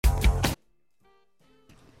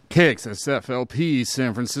KXSFLP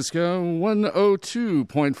San Francisco,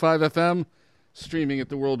 102.5 FM, streaming at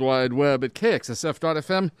the World Wide Web at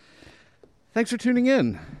kxsf.fm. Thanks for tuning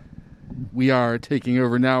in. We are taking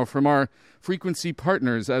over now from our frequency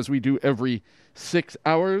partners, as we do every 6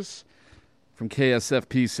 hours, from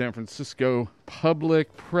KSFP San Francisco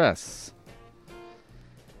Public Press.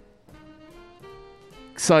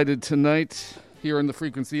 Excited tonight here in the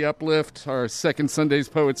Frequency Uplift, our second Sunday's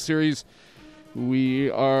Poets series. We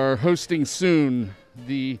are hosting soon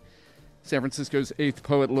the San Francisco's 8th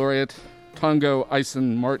Poet Laureate, Tongo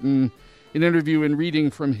Eisen-Martin, an interview and reading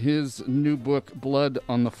from his new book, Blood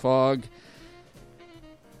on the Fog.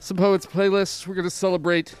 Some Poets playlists. We're going to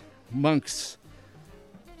celebrate Monk's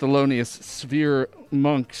Thelonious Sphere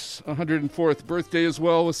Monk's 104th birthday as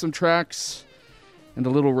well, with some tracks and a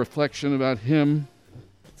little reflection about him.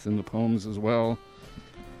 It's in the poems as well.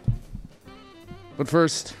 But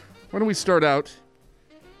first, why don't we start out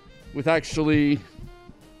with actually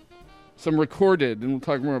some recorded, and we'll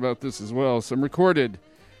talk more about this as well, some recorded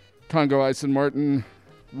Tongo Eisen-Martin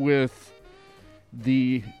with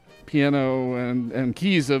the piano and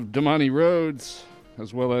keys of Damani Rhodes,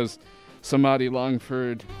 as well as Samadhi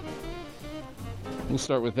Longford. We'll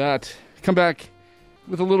start with that. Come back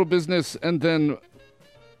with a little business, and then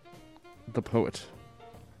the poet.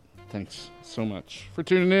 Thanks so much for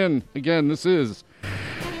tuning in. Again, this is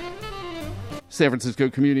San Francisco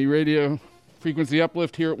Community Radio, Frequency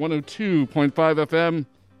Uplift here at 102.5 FM,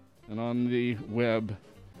 and on the web,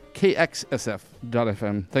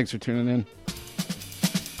 kxsf.fm. Thanks for tuning in.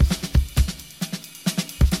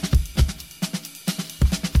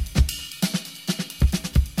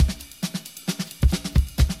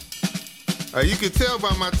 You can tell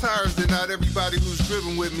by my tires that not everybody who's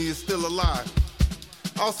driven with me is still alive.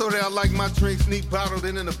 Also that I like my drinks neat bottled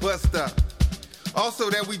and in a bus stop. Also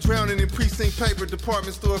that we drowning in precinct paper,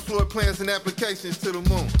 department store floor plans and applications to the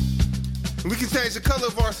moon. And we can change the color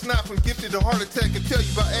of our snot from gifted to heart attack and tell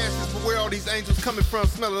you about ashes, but where all these angels coming from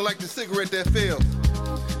smelling like the cigarette that fails.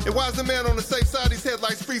 And why is the man on the safe side, these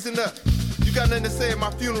headlights freezing up? You got nothing to say at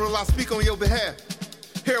my funeral, I'll speak on your behalf.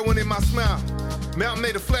 Heroin in my smile. Mountain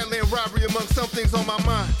made a flatland robbery among some things on my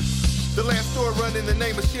mind. The last store run in the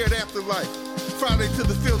name of shared afterlife. Friday to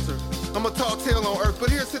the filter. I'm a tall tale on earth, but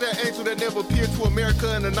here's to that angel that never appeared to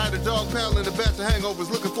America in the night, a dog paddling a batch of hangovers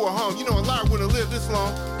looking for a home. You know a liar wouldn't live this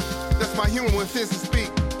long. That's my humor when fences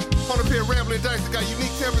speak. On a pair of rambling dice that got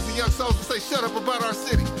unique tempers and young souls to say shut up about our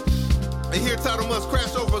city. And here title must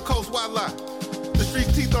crash over a coast wide lie. The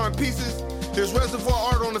street's teeth are in pieces. There's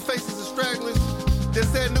reservoir art on the faces of stragglers. There's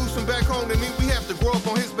sad news from back home that means we have to grow up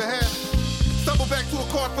on his behalf. Stumble back to a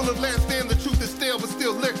car full of last stand, the truth is stale but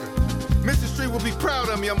still liquor. Mr. Street will be proud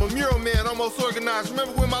of me, I'm a mural man, almost organized.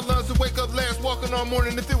 Remember when my lunch would wake up last walking all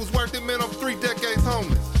morning, if it was worth it, man, I'm 3 decades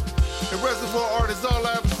homeless. And reservoir art is all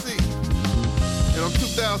I ever see. And I'm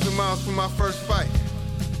 2,000 miles from my first fight.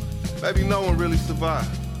 Maybe no one really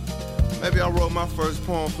survived. Maybe I wrote my first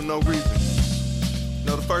poem for no reason. You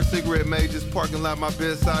know, the first cigarette made this parking lot my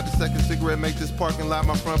bedside, the second cigarette made this parking lot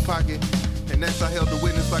my front pocket. And next I held the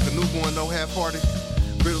witness like a newborn, no half-hearted.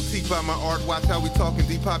 Riddled teeth by my art, watch how we talk in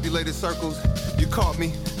depopulated circles. You caught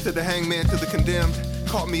me, to the hangman, to the condemned.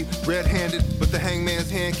 Caught me red-handed, but the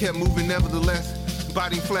hangman's hand kept moving nevertheless.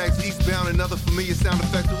 Biting flags eastbound, another familiar sound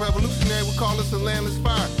effect. The revolutionary would call us a landless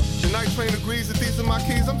fire. The night train agrees that these are my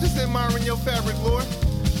keys. I'm just admiring your fabric, Lord.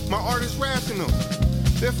 My art is rational,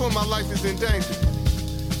 therefore my life is in danger.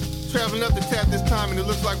 Traveling up the tap this time and it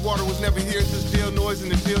looks like water was never here. It's just jail noise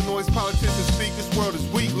and the jail noise politicians speak. This world is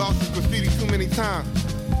weak, lost its graffiti too many times.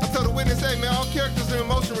 I tell the witness, hey man, all characters are in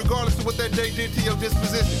motion regardless of what that day did to your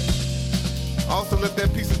disposition. I also left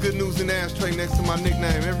that piece of good news in the ashtray next to my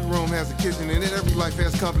nickname. Every room has a kitchen in it, every life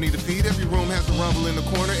has company to feed. Every room has a rumble in the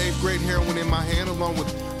corner, 8th grade heroin in my hand, along with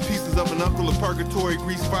pieces of an uncle of purgatory,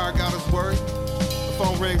 grease fire got us worried. The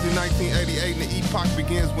phone rings in 1988 and the epoch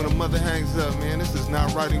begins when a mother hangs up. Man, this is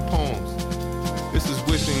not writing poems. This is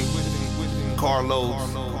wishing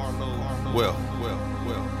carloads well.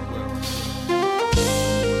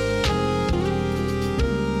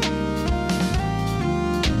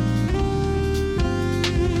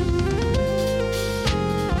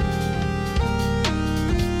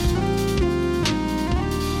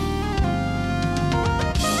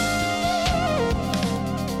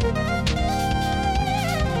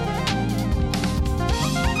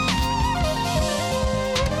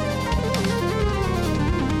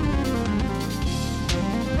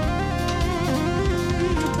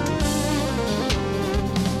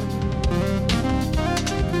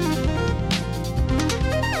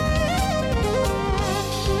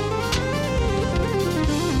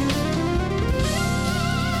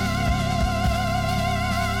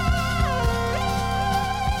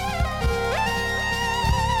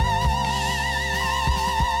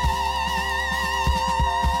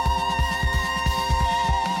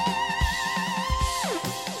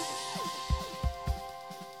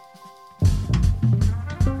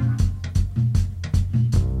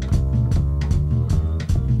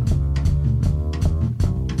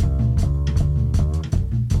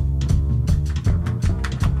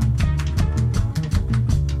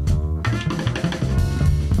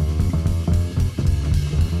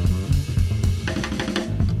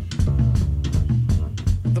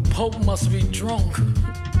 Pope must be drunk.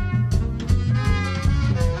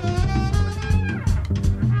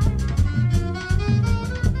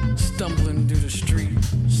 Stumbling through the street,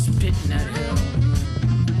 spitting at hell.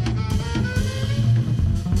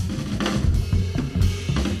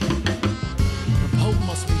 The Pope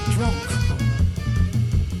must be drunk.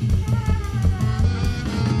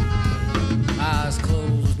 Eyes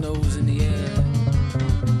closed, nose in the air.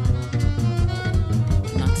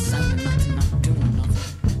 Not saying nothing, not doing nothing.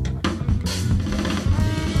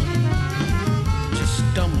 Just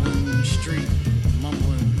stumbling in the street,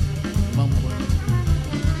 mumbling, mumbling.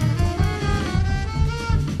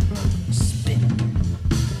 Spitting.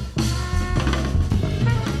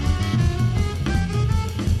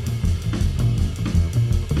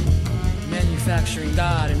 Manufacturing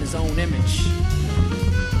God in his own image.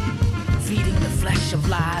 Feeding the flesh of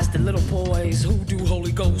lies to little boys who do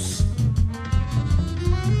Holy Ghost.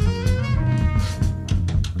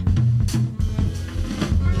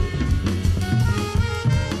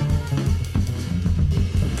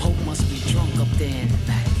 The Pope must be drunk up there in the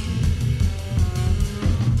back.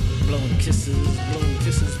 Blowing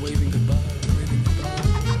kisses, waving goodbye, waving goodbye.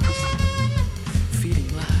 Feeding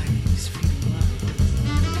lies, feeding lies.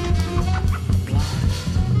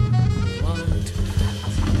 Blind.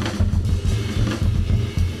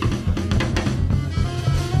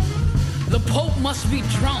 The Pope must be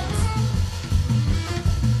drunk.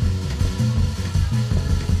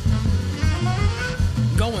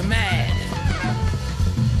 Going mad.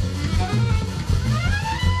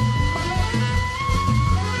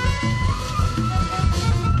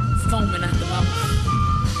 Foaming at the mouth.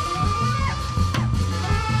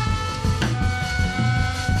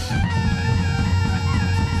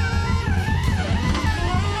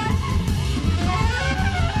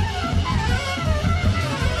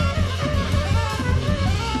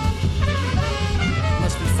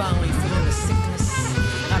 Must be finally feeling the sickness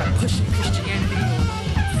out of pushing Christianity on.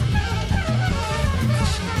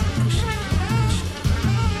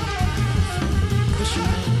 Pushing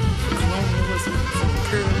colonialism,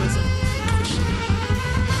 imperialism,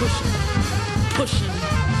 pushing.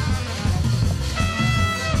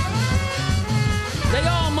 They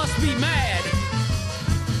all must be mad.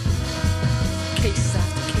 Case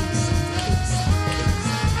after case after case after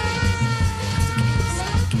case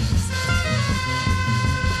after case.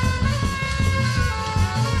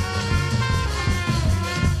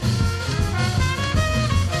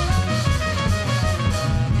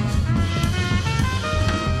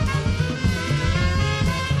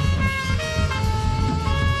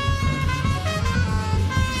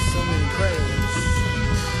 So many prayers,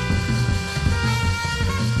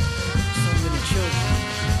 so many children,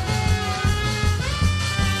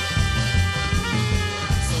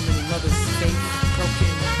 so many mothers' faith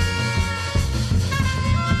broken,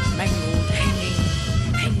 mangled, hanging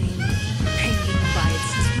by its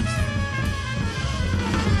teeth.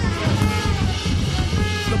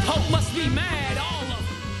 The Pope must be mad, all of them.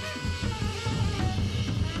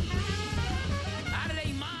 Out of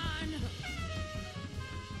their mind.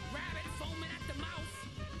 Rabbit foaming at the mouth.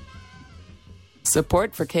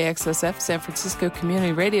 Support for KXSF San Francisco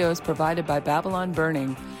Community Radio is provided by Babylon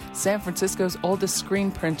Burning, San Francisco's oldest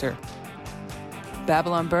screen printer.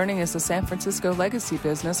 Babylon Burning is a San Francisco legacy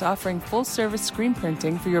business offering full-service screen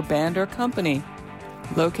printing for your band or company.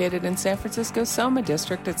 Located in San Francisco's Soma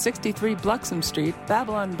District at 63 Bluxom Street,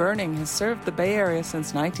 Babylon Burning has served the Bay Area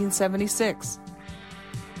since 1976.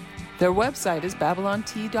 Their website is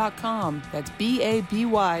BabylonTee.com. That's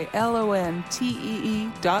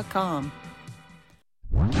BABYLONTEE.com.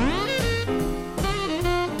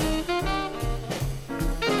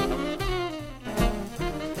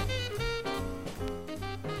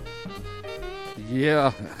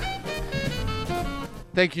 Yeah.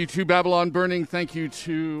 Thank you to Babylon Burning. Thank you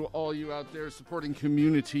to all you out there supporting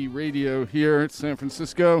community radio here at San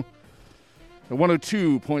Francisco. At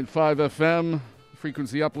 102.5 FM,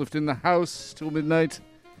 frequency uplift in the house till midnight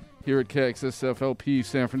here at KXSFLP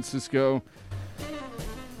San Francisco.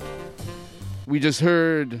 We just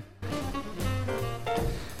heard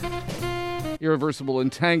Irreversible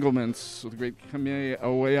Entanglements with the great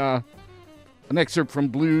Kamehameha, an excerpt from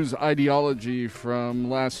Blues Ideology from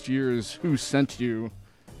last year's Who Sent You,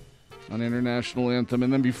 an international anthem.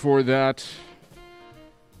 And then before that,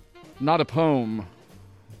 Not a Poem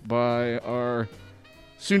by our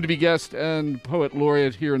soon-to-be guest and poet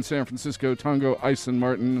laureate here in San Francisco, Tongo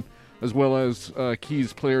Eisen-Martin, as well as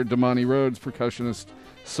keys player Damani Rhodes, percussionist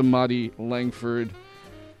Samadhi Langford.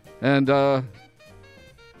 And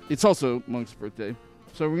it's also Monk's birthday.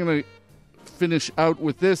 So we're going to finish out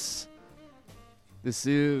with this. This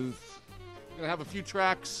is Gonna have a few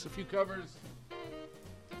tracks, a few covers.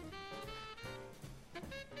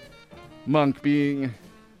 Monk being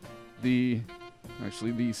the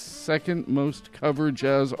second most covered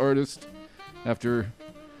jazz artist after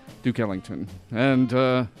Duke Ellington. And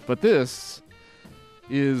but this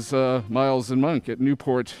is Miles and Monk at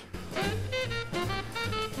Newport.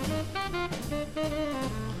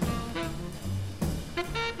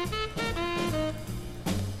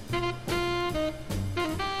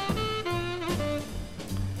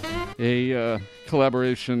 A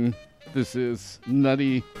collaboration. This is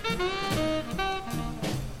Nutty.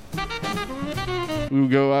 We'll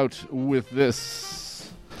go out with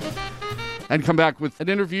this and come back with an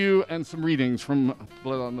interview and some readings from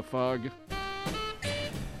Blood on the Fog.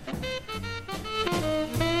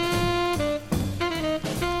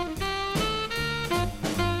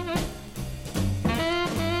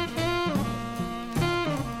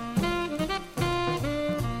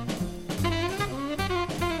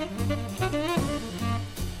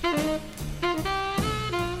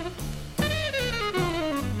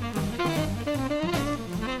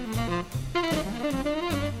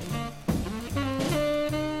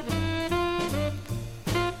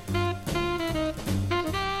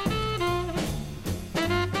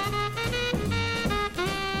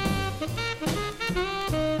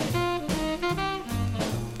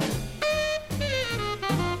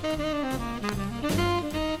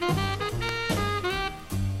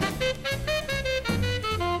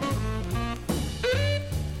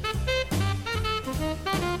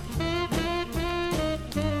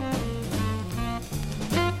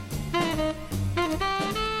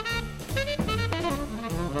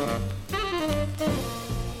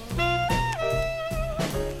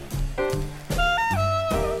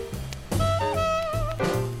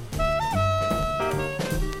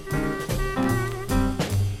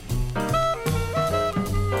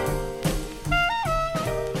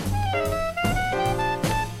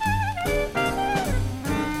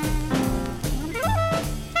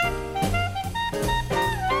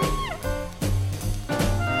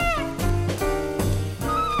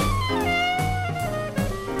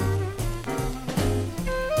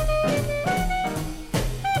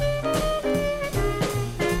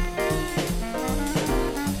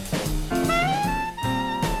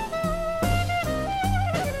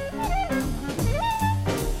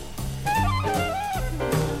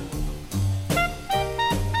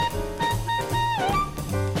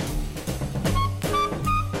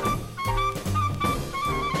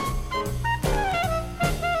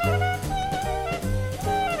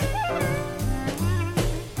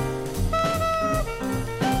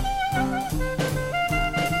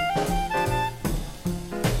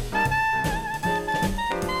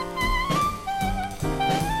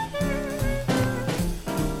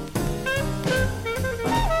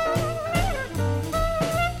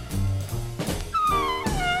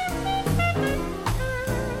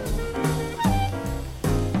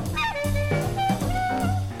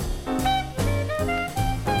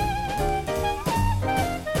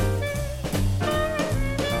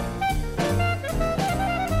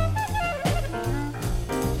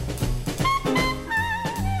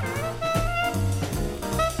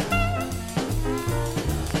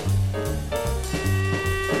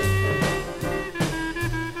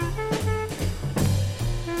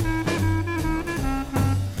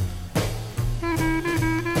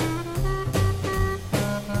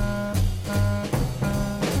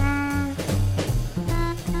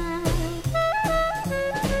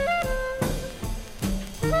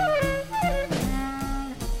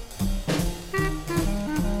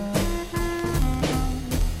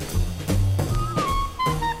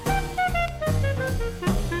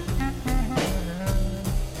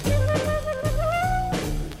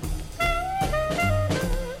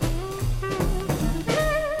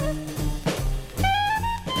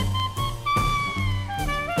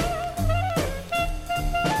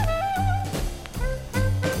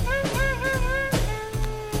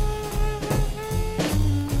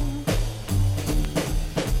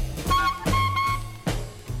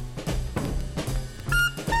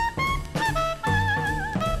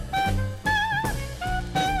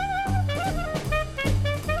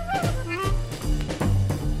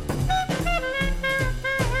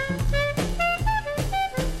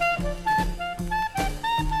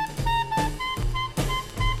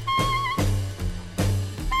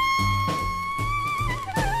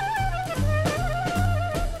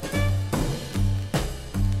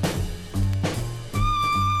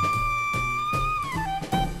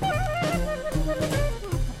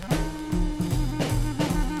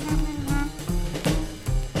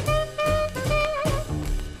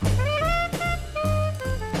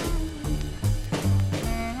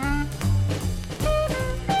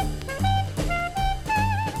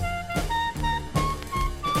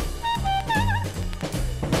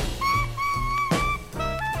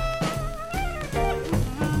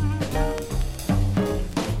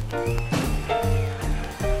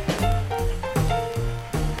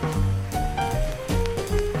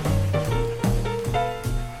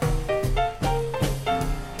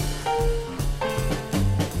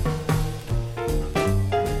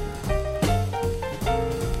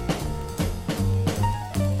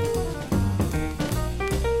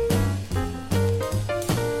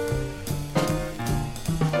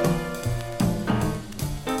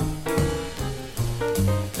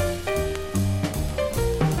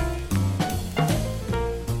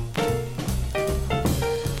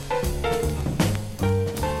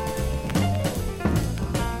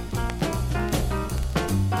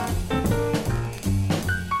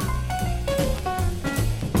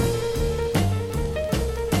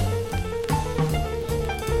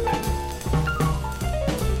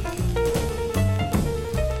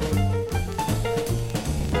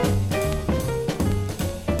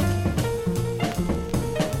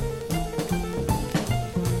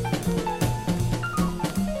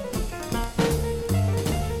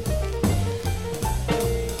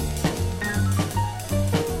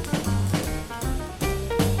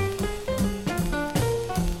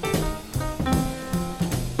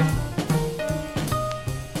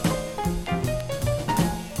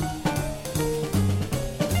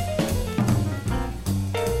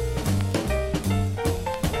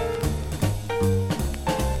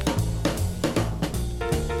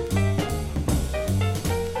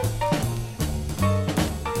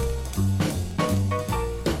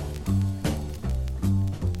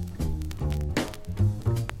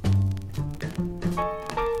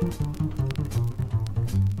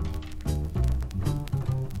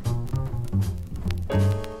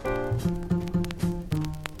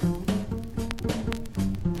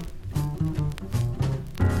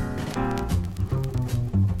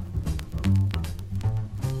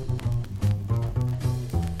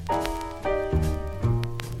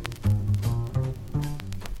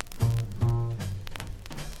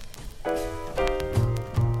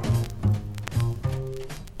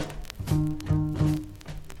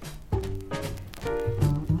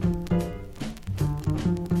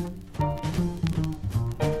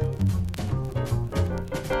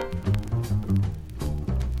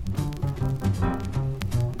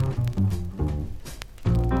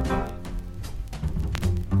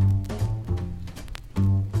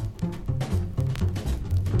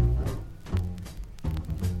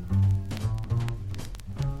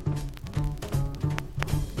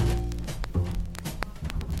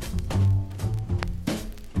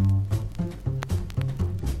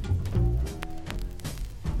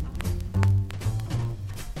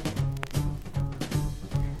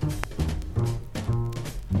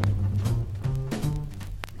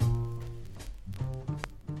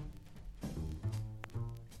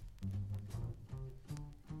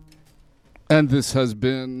 And this has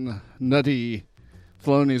been Nutty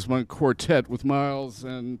Thelonious Monk Quartet with Miles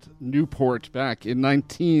and Newport back in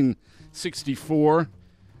 1964.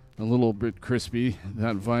 A little bit crispy,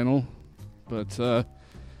 that vinyl. But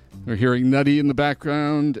we're hearing Nutty in the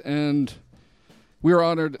background, and we're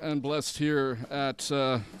honored and blessed here at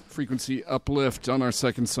Frequency Uplift on our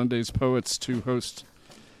second Sunday's Poets to host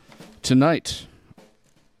tonight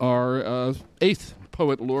our eighth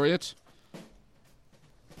Poet Laureate,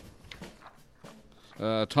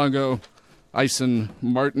 Tongo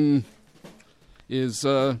Eisen-Martin, is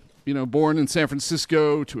born in San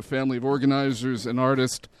Francisco to a family of organizers and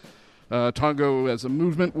artists. Tongo, as a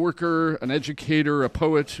movement worker, an educator, a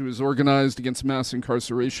poet who has organized against mass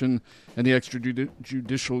incarceration and the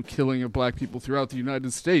extrajudicial killing of black people throughout the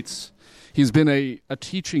United States. He's been a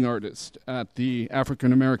teaching artist at the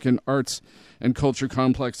African American Arts and Culture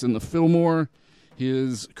Complex in the Fillmore.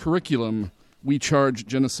 His curriculum, We Charge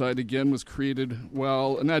Genocide Again, was created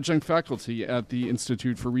while an adjunct faculty at the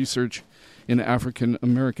Institute for Research in African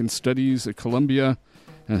American Studies at Columbia,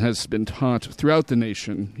 and has been taught throughout the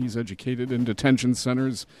nation. He's educated in detention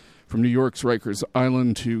centers from New York's Rikers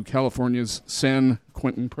Island to California's San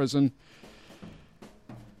Quentin Prison.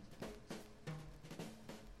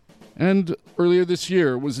 And earlier this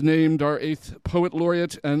year was named our eighth Poet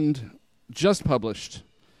Laureate and just published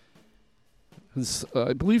his,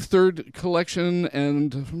 I believe, third collection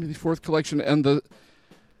and maybe fourth collection, and the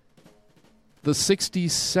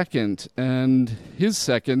 62nd and his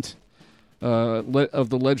second of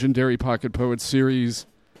the legendary Pocket Poets series,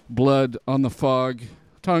 Blood on the Fog.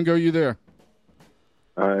 Tongo, you there?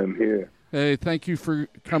 I am here. Hey, thank you for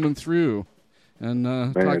coming through and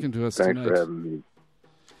talking to us thanks tonight. For having me.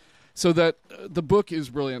 So that the book is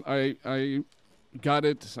brilliant. I got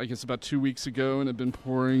it, I guess, about 2 weeks ago, and have been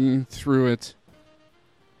pouring through it.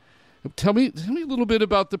 Tell me a little bit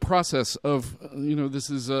about the process of this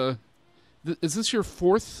is this your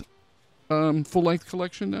fourth full length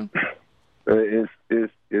collection now? It's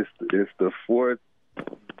the fourth.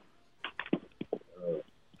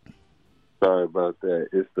 Sorry about that.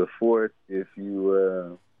 It's the fourth if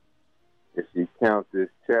you count this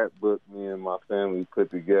chapbook me and my family put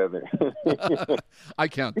together. I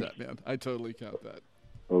count that, man. I totally count that.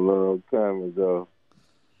 A long time ago.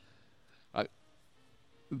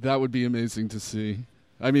 That would be amazing to see.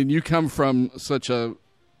 I mean, you come from such a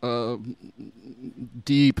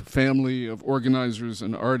deep family of organizers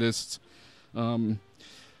and artists. And,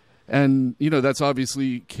 that's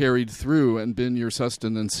obviously carried through and been your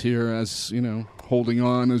sustenance here as, holding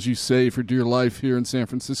on, as you say, for dear life here in San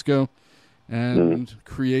Francisco and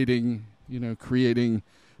creating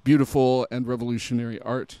beautiful and revolutionary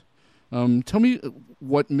art. Tell me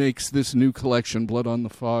what makes this new collection, Blood on the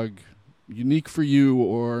Fog, unique for you,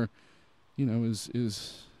 or,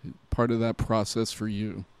 is part of that process for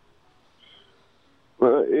you?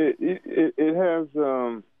 Well, it has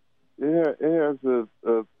a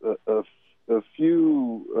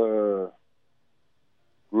few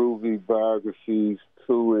groovy biographies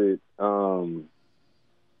to it.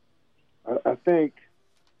 I think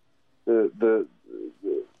the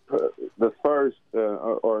first,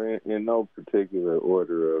 or in no particular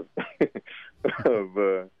order of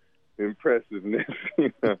of impressiveness,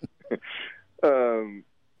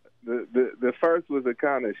 the first was a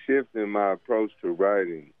kind of shift in my approach to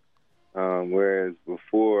writing. Whereas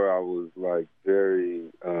before I was like very,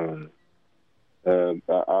 I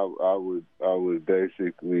would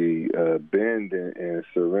basically bend and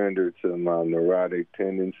surrender to my neurotic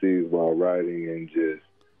tendencies while writing, and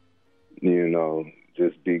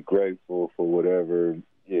just be grateful for whatever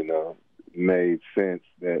made sense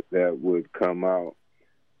that would come out.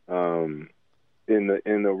 In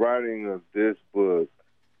the writing of this book,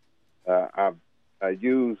 I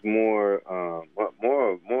use more of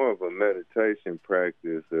a meditation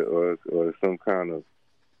practice, or some kind of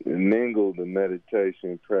mingle the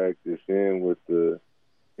meditation practice in with the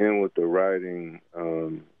writing,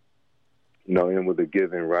 in with a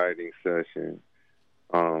given writing session,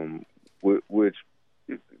 which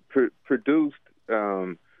produced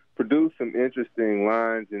some interesting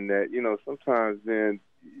lines. In that, sometimes then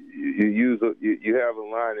you have a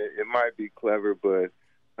line, it might be clever, but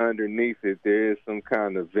underneath it there is some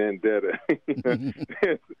kind of vendetta.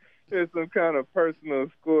 There's some kind of personal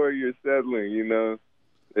score you're settling,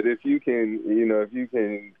 that if you can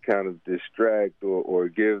kind of distract or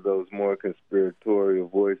give those more conspiratorial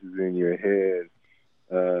voices in your head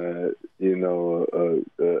a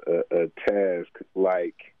task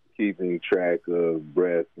like keeping track of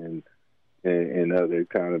breath and other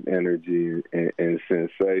kind of energy and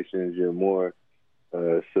sensations, your more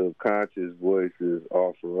subconscious voices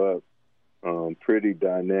offer up pretty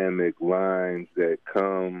dynamic lines that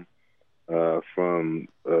come from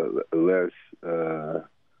a less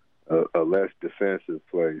defensive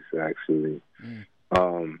place, actually.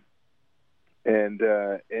 And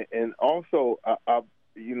also I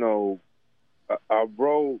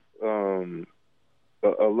wrote a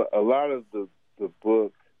lot of the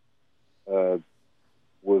book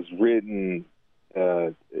was written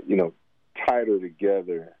tighter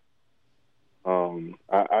together.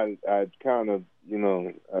 I kind of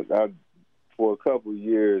I for a couple of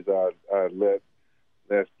years I left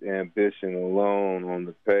ambition alone on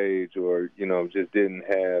the page, or just didn't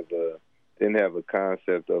have a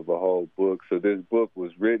concept of a whole book. So this book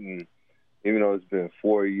was written, even though it's been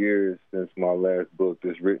 4 years since my last book.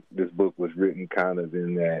 This book was written kind of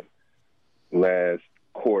in that last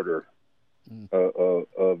quarter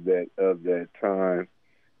of that time,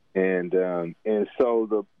 and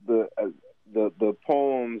so the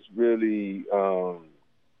poems really,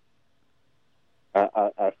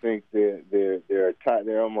 I think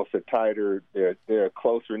they're almost they're a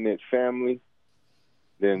closer knit family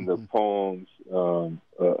than the poems of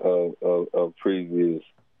previous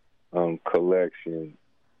collection.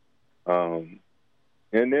 And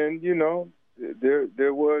then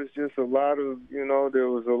there was just a lot of there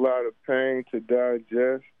was a lot of pain to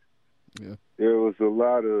digest. Yeah. There was a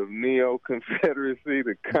lot of neo-Confederacy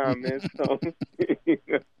to comment on.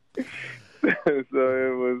 So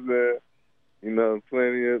it was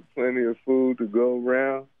plenty of food to go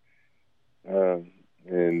around. And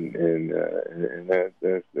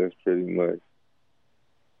that's pretty much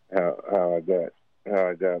how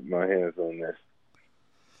I got my hands on this.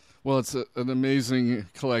 Well, it's an amazing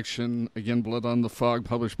collection. Again, Blood on the Fog,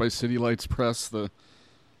 published by City Lights Press, the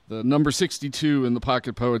number 62 in the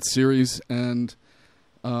Pocket Poets series, and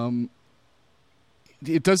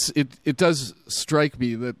it does strike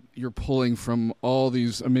me that you're pulling from all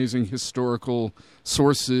these amazing historical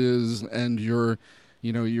sources, and your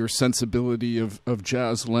sensibility of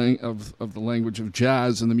jazz of the language of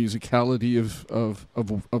jazz and the musicality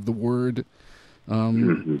of the word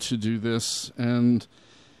to do this. And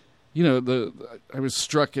I was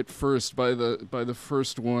struck at first by the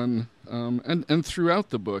first one, and throughout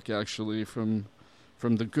the book, actually, from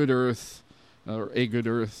the Good Earth, or A Good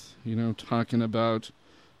Earth, talking about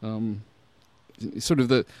sort of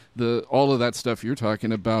the all of that stuff you're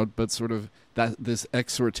talking about, but sort of this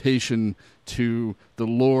exhortation to the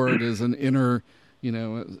Lord as an inner,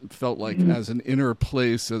 it felt like as an inner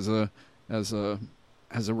place, as a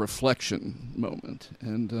reflection moment,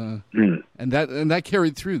 and that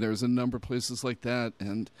carried through. There's a number of places like that,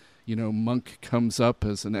 and Monk comes up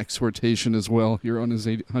as an exhortation as well here on his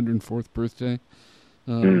 104th birthday.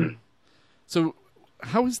 So,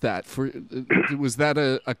 how is that was that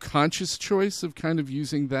a conscious choice of kind of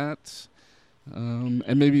using that? And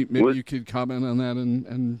maybe you could comment on that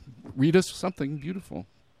and read us something beautiful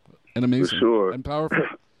and amazing, sure, and powerful,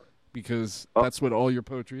 because that's what all your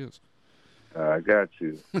poetry is. I got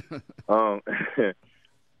you. Well,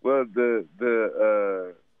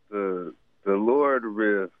 the Lord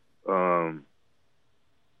riff,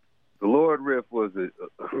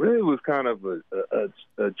 was kind of a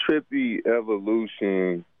trippy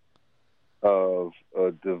evolution of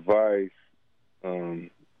a device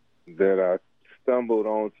that I stumbled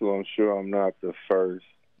onto. I'm sure I'm not the first.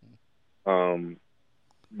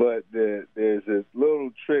 But there's this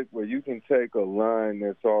little trick where you can take a line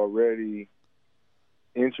that's already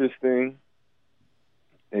interesting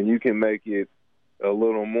and you can make it a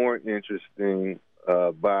little more interesting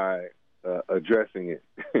by addressing it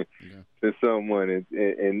to someone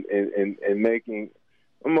and making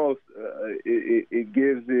almost it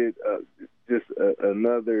gives it just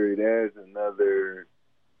another. It adds another.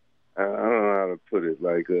 I don't know how to put it.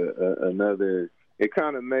 Like another. It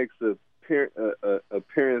kind of makes a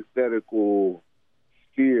parenthetical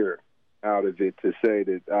sphere out of it to say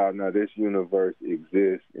that now this universe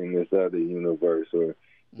exists in this other universe, or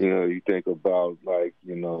you think about like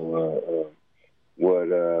what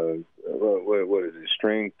is it,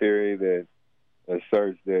 string theory that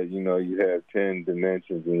asserts that you have 10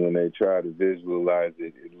 dimensions, and when they try to visualize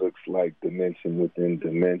it, it looks like dimension within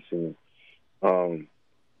dimension, and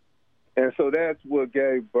so that's what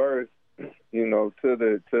gave birth to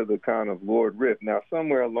the kind of Lord riff. Now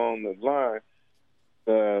somewhere along the line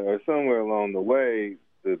or somewhere along the way,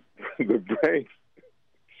 the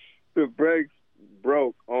brakes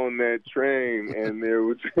broke on that train, and there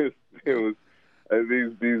was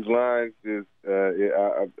these lines. Just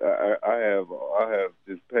I have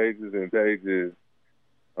just pages and pages.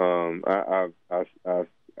 I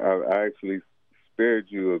actually spared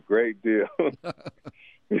you a great deal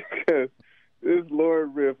because this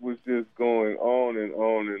Lord riff was just going on and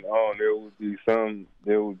on and on. There would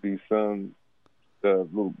be some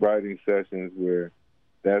little writing sessions where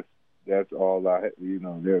that's all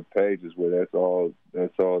there are pages where that's all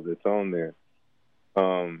that's on there.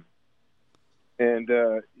 It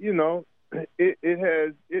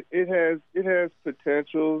has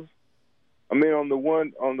potentials. I mean, on the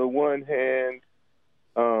one hand,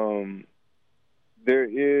 there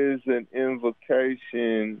is an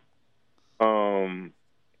invocation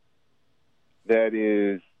that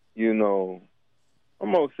is,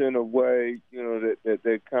 almost in a way,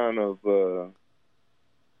 that kind of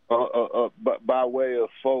by way of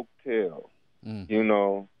folk tale,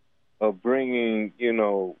 of bringing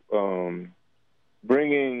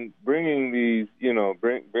these,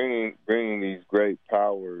 bringing these great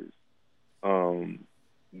powers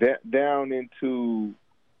down into,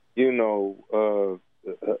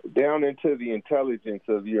 down into the intelligence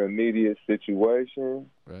of your immediate situation,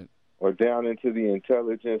 right, or down into the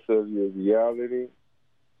intelligence of your reality.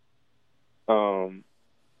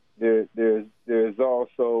 There's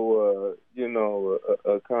also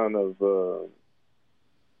a kind of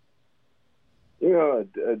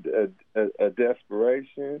a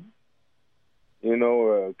desperation,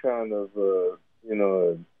 or a kind of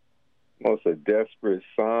almost a desperate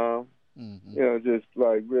psalm. Mm-hmm. Just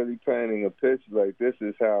like really painting a picture. Like this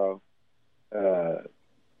is how,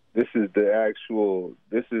 this is the actual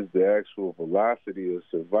velocity of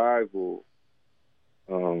survival,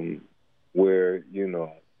 where you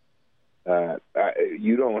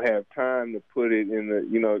don't have time to put it in the,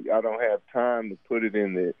 I don't have time to put it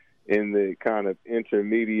in the kind of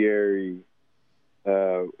intermediary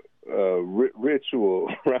ritual,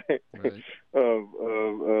 right? of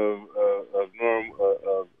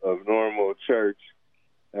normal church,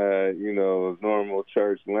 of normal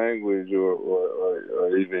church language,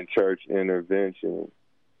 or even church intervention.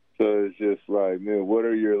 So it's just like, man, what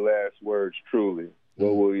are your last words truly?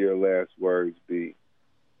 What will your last words be?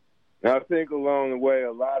 And I think along the way,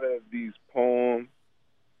 a lot of these poems,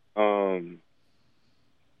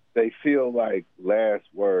 they feel like last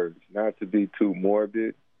words, not to be too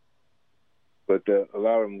morbid, but a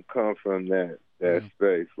lot of them come from that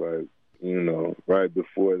space, like, right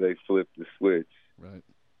before they flip the switch. Right.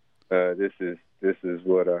 This is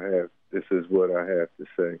what I have. This is what I have to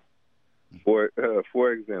say.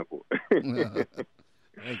 For example.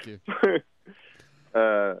 Thank you.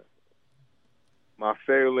 My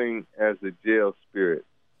failing as a jail spirit,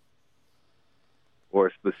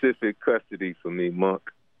 or specific custody for me,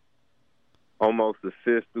 monk. Almost a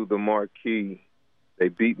fist through the marquee. They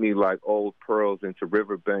beat me like old pearls into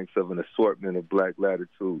riverbanks of an assortment of black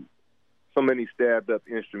latitude. So many stabbed up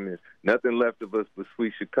instruments, nothing left of us but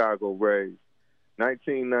sweet Chicago rays.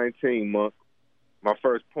 1919, monk. My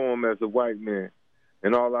first poem as a white man.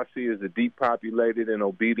 And all I see is a depopulated and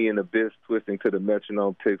obedient abyss twisting to the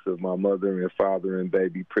metronome ticks of my mother and father and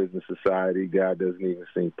baby prison society. God doesn't even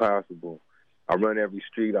seem possible. I run every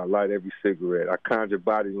street. I light every cigarette. I conjure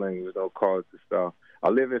body language. Don't call it the style. I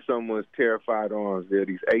live in someone's terrified arms. There are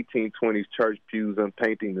these 1820s church pews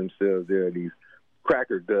unpainting themselves. There are these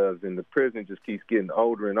cracker doves, and the prison just keeps getting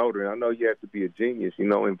older and older. And I know you have to be a genius,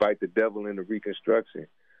 invite the devil into Reconstruction.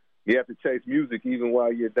 You have to chase music even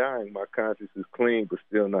while you're dying. My conscience is clean, but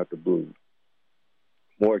still not the blues.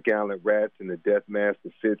 More gallant rats in the death mask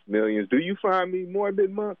that fits millions. Do you find me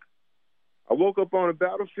morbid, monk? I woke up on a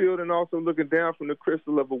battlefield and also looking down from the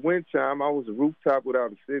crystal of a wind chime. I was a rooftop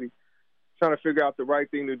without a city, trying to figure out the right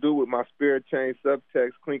thing to do with my spirit chain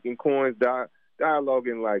subtext, clinking coins,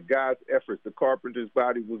 dialoguing like God's efforts. The carpenter's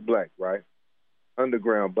body was black, right?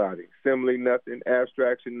 Underground body. Simile, nothing.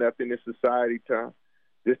 Abstraction, nothing. It's society time.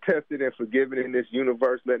 This tested and forgiven in this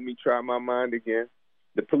universe, let me try my mind again.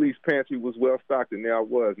 The police pantry was well stocked, and there I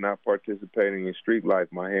was, not participating in street life,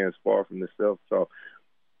 my hands far from the self-talk.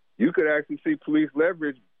 You could actually see police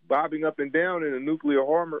leverage bobbing up and down in a nuclear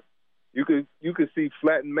armor. You could see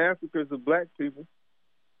flattened massacres of black people.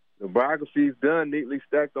 The biographies done, neatly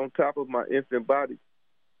stacked on top of my infant body.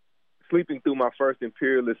 Sleeping through my first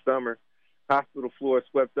imperialist summer. Hospital floor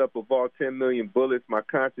swept up of all 10 million bullets. My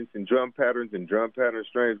conscience in drum patterns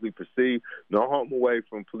strangely perceived. No home away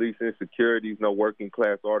from police insecurities, no working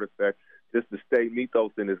class artifact. Just the state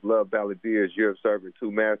mythos in his love balladeers. You're observing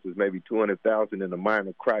two masters, maybe 200,000 in the mind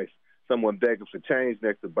of Christ. Someone begging for change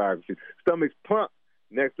next to biography. Stomachs pumped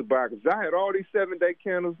next to biography. I had all these 7-day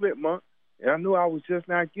candles lit, monk, and I knew I was just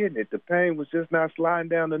not getting it. The pain was just not sliding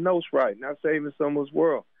down the nose right, not saving someone's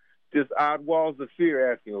world. Just odd walls of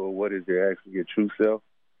fear asking, well, what is there actually your true self?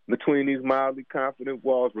 Between these mildly confident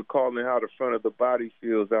walls, recalling how the front of the body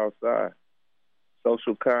feels outside.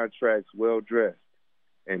 social contracts well dressed,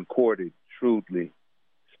 and courted shrewdly,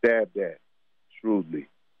 stabbed at shrewdly.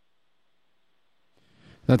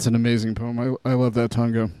 That's an amazing poem. I love that,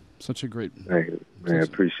 Tongo. Such a great. Thank you, man.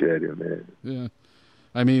 Appreciate it, man. Yeah,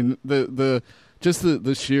 I mean the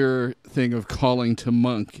sheer thing of calling to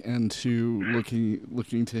Monk and to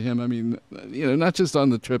looking to him. I mean, not just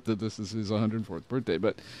on the trip that this is his 104th birthday,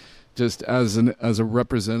 but just as a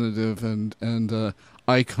representative and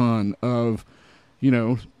icon of,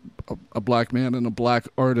 a black man and a black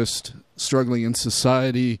artist struggling in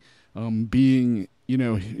society, being,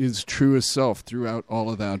 his truest self throughout all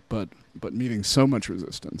of that, but meeting so much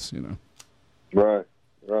resistance, Right.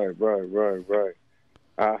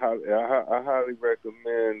 I highly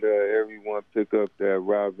recommend everyone pick up that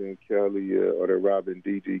Robin Kelly or the Robin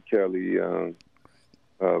D.G. Kelly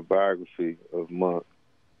biography of Monk.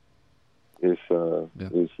 It's a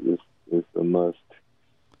must.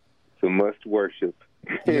 It's a must worship.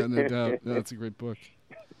 Yeah, no doubt. No, that's a great book.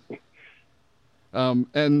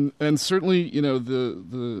 And certainly,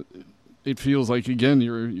 it feels like, again,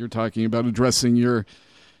 you're talking about addressing your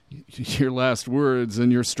last words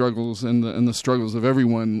and your struggles and the struggles of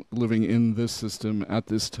everyone living in this system at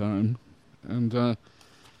this time. And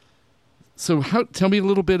so tell me a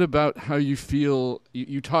little bit about how you feel.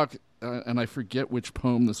 You talk, and I forget which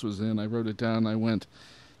poem this was in. I wrote it down. I went,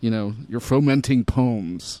 you're fomenting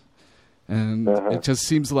poems. And it just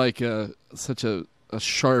seems like such a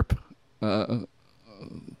sharp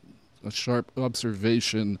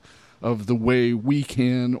observation of the way we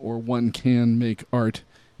can or one can make art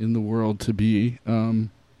in the world to be, a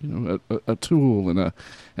tool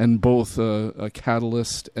and both a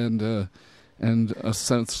catalyst and a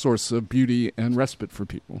source of beauty and respite for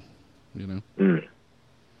people. Mm.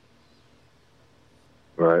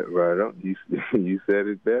 Right. You said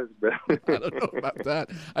it best, bro. I don't know about that.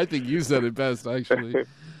 I think you said it best, actually.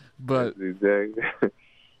 But exactly.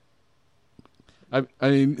 I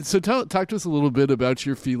mean, so talk to us a little bit about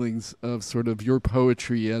your feelings of sort of your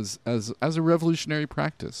poetry as a revolutionary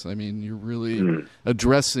practice. I mean, you're really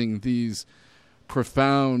addressing these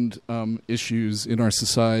profound issues in our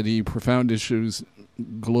society, profound issues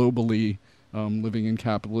globally, living in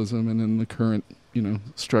capitalism and in the current,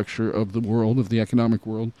 structure of the world, of the economic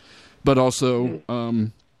world, but also,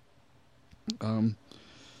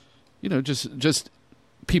 just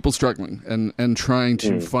people struggling and trying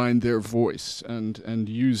to find their voice and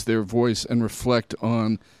use their voice and reflect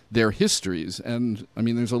on their histories. And I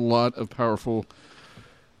mean, there's a lot of powerful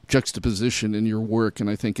juxtaposition in your work, and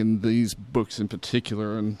I think in these books in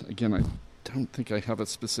particular, and again, I don't think I have a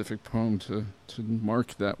specific poem to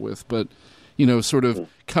mark that with, but sort of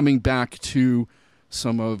coming back to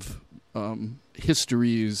some of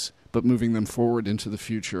histories, but moving them forward into the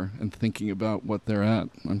future and thinking about what they're at.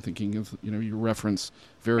 I'm thinking of, you reference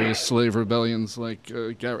various slave rebellions like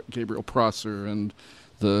Gabriel Prosser and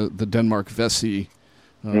the Denmark Vesey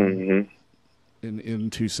in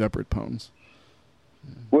two separate poems.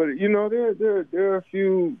 Well, there are a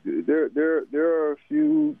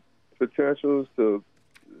few potentials to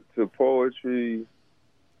poetry.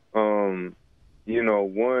 One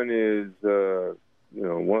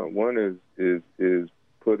is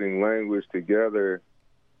putting language together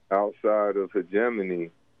outside of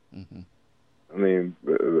hegemony. Mm-hmm. I mean,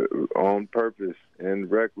 on purpose and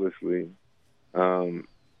recklessly, and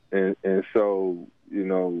so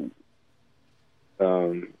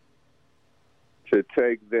to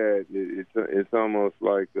take that, it's almost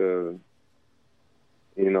like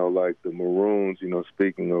like the Maroons.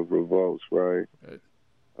 Speaking of revolts, right?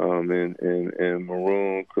 And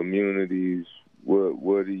Maroon communities.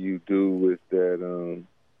 What do you do with that?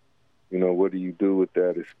 What do you do with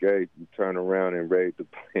that escape? You turn around and raid the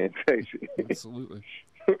plantation. Absolutely.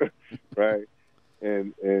 Right.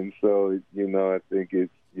 And so I think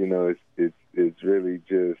it's really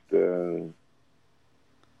just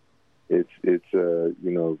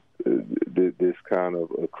this kind of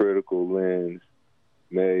a critical lens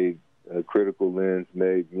made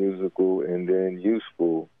musical and then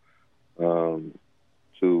useful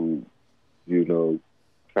to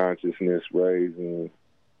consciousness raising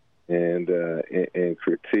and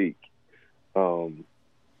critique.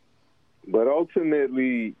 But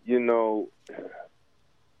ultimately, not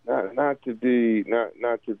to be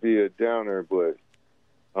a downer, but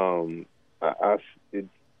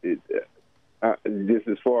just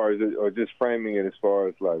as far as or just framing it as far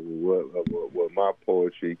as like what my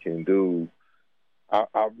poetry can do.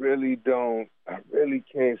 I really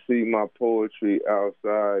can't see my poetry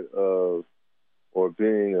outside of, or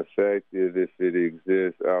being effective if it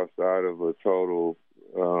exists outside of a total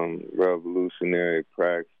revolutionary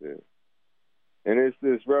praxis. And it's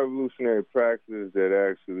this revolutionary practice that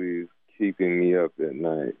actually is keeping me up at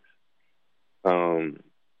night.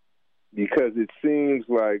 Because it seems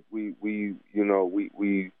like we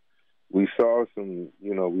saw some,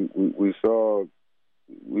 we saw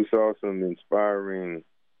some inspiring,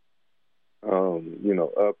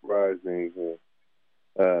 uprisings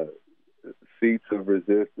and seats of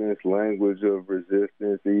resistance, language of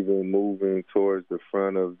resistance, even moving towards the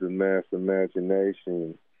front of the mass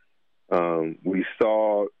imagination. We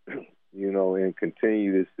saw, and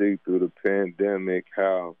continue to see through the pandemic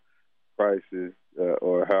how crisis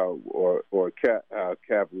how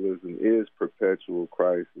capitalism is perpetual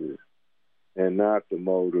crisis and not the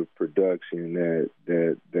mode of production that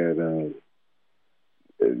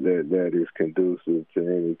is conducive to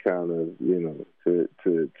any kind of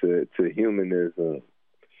to humanism.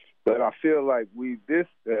 But I feel like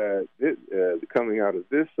coming out of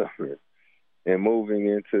this summer and moving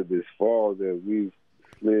into this fall, that we've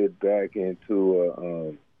slid back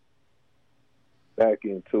into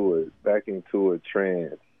a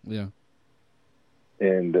trance. Yeah.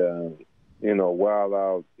 And while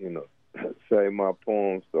I'll say my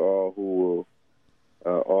poems to all who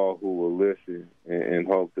will listen, and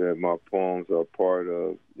hope that my poems are part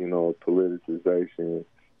of a politicization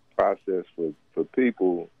process for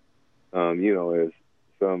people. As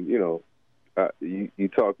some you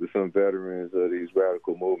talk to some veterans of these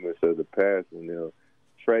radical movements of the past, and they'll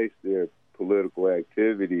trace their political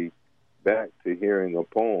activity back to hearing a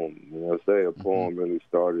poem. They'll say a poem really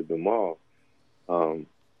started them off.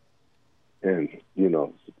 And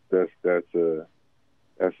that's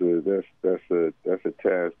a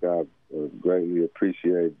task I greatly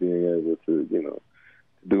appreciate being able to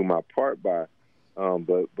do my part by.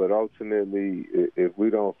 But ultimately, if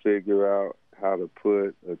we don't figure out how to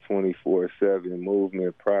put a 24/7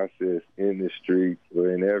 movement process in the streets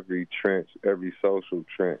or in every trench, every social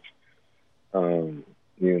trench, ASAP,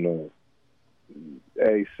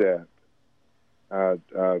 I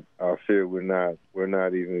fear we're not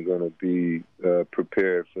even going to be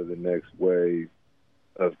prepared for the next wave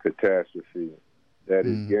of catastrophe that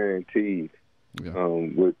is guaranteed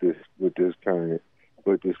with this current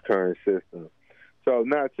system. So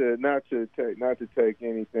not to take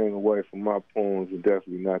anything away from my poems, and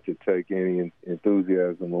definitely not to take any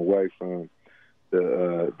enthusiasm away from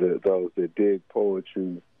those that dig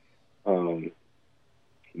poetry. But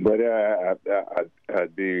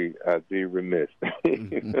I'd be remiss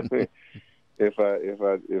if I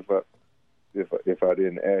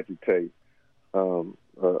didn't agitate a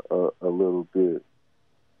little bit.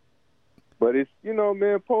 But it's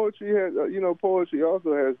poetry has poetry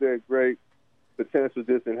also has that great potential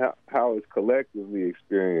just in how it's collectively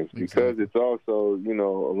experienced, because it's also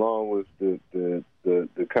along with the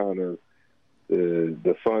kind of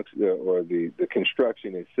the function or the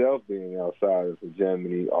construction itself being outside of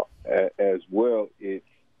hegemony as well. It's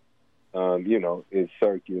its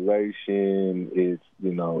circulation, it's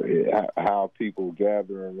how people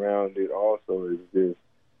gather around it. Also, is this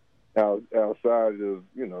outside of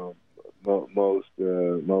most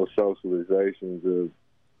socializations of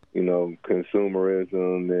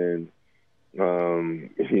consumerism and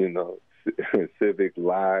civic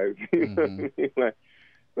lives.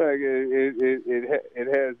 Like it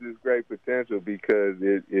has this great potential because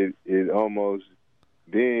it almost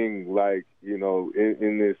being like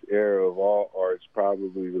in this era of all arts,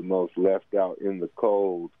 probably the most left out in the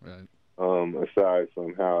cold. Right. Aside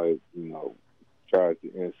from how it tries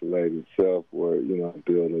to insulate itself or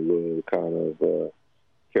build a little kind of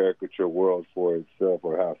caricature world for itself,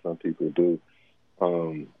 or how some people do.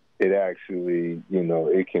 It actually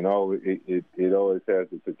it can always it always has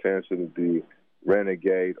the potential to be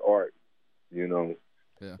renegade art, and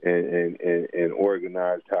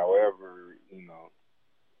organized however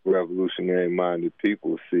revolutionary minded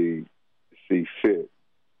people see fit.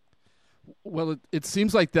 Well, it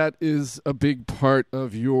seems like that is a big part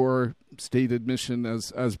of your stated mission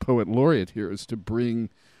as poet laureate here, is to bring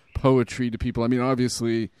poetry to people. I mean,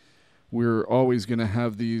 obviously, we're always going to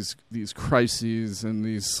have these crises and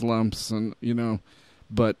these slumps, and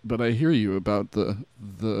but I hear you about the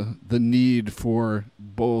need for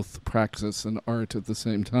both praxis and art at the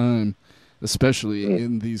same time, especially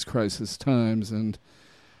in these crisis times.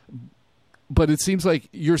 But it seems like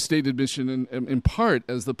your stated mission, in part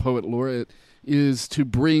as the poet laureate, is to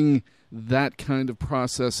bring that kind of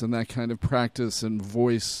process and that kind of practice and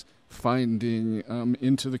voice finding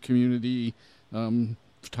into the community. We've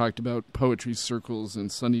talked about poetry circles in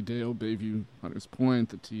Sunnydale, Bayview, Hunters Point,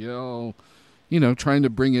 the TL, trying to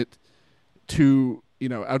bring it to,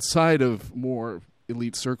 outside of more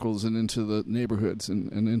elite circles and into the neighborhoods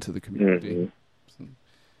and into the community.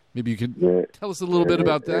 Maybe you could tell us a little bit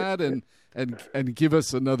about that and give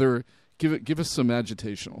us give us some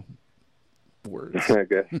agitational words. I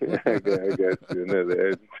got you.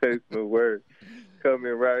 Another agitational word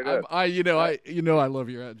coming right up. I love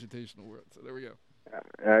your agitational words. So there we go.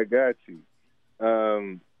 I got you.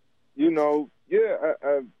 I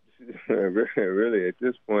really at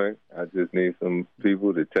this point, I just need some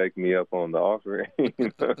people to take me up on the offer. You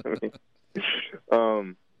know what I mean?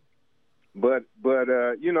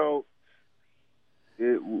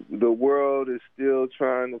 The world is still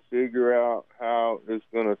trying to figure out how it's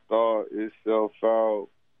going to thaw itself out.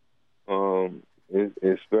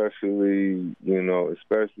 Especially in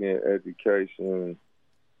education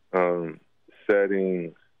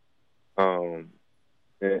settings, and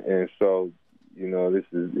so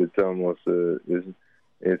it's almost a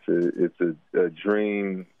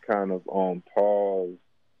dream kind of on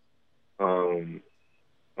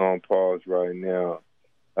pause right now.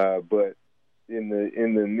 But in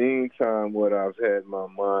the meantime, what I've had my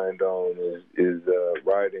mind on is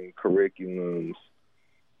writing curriculums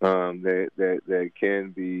that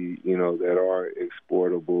can be, that are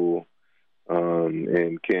exportable,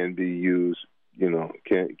 and can be used,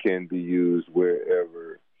 can be used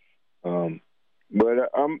wherever. But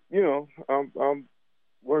I'm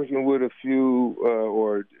working with a few,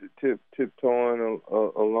 or tiptoeing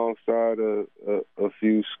alongside a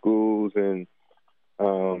few schools, and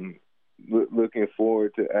looking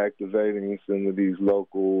forward to activating some of these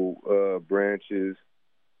local branches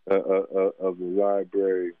of the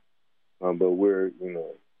library. But we're,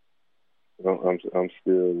 I'm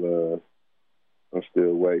still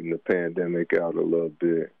waiting the pandemic out a little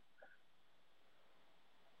bit.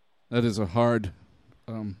 That is a hard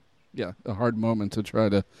moment to try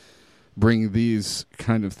to bring these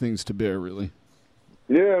kind of things to bear, really.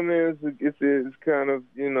 Yeah, I mean, it's kind of,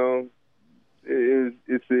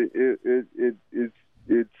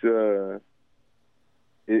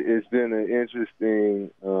 it's been an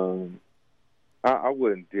interesting. I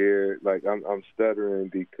wouldn't dare, I'm stuttering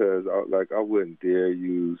because I wouldn't dare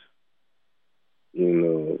use,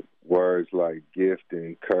 words like gift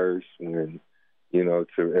and curse when, as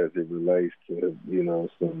it relates to,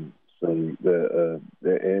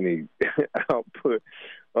 any output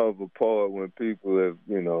of a poet when people have,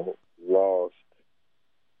 lost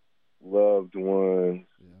loved ones,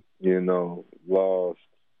 lost,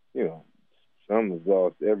 some have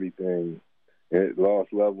lost everything. It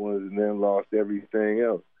lost loved ones and then lost everything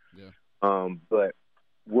else. Yeah. But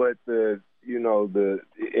what in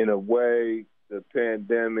a way, the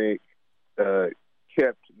pandemic has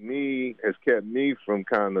kept me from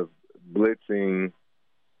kind of blitzing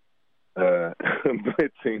San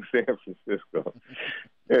Francisco,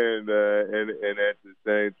 and at the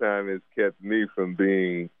same time, it's kept me from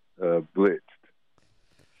being blitzed.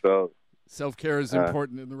 So self-care is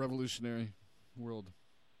important in the revolutionary world.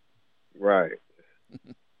 Right.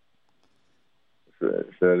 So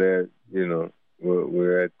that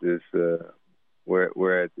we're at this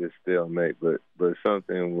we're at this stalemate, but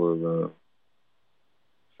something will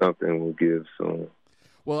give soon.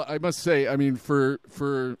 Well, I must say, I mean, for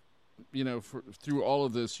through all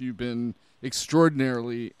of this, you've been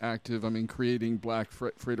extraordinarily active. I mean, creating Black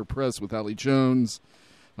Freighter Press with Allie Jones,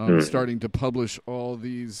 starting to publish all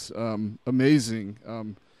these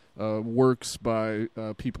amazing works by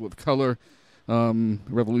people of color,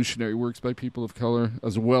 revolutionary works by people of color,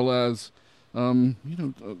 as well as all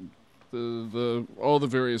the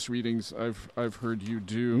various readings I've heard you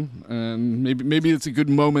do, and maybe it's a good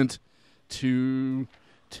moment to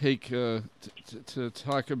take to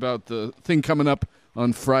talk about the thing coming up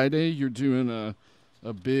on Friday. You're doing a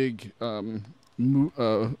big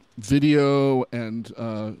video and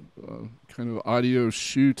kind of audio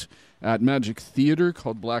shoot at Magic Theater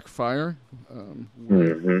called Black Fire,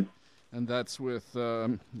 and that's with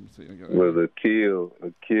Akil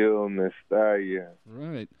Mestaya,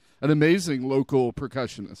 right? An amazing local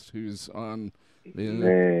percussionist who's on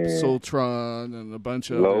Soltron and a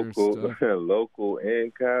bunch of other stuff. Local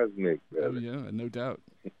and cosmic, brother. Oh yeah, no doubt.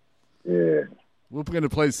 Yeah, we're going to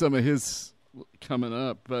play some of his coming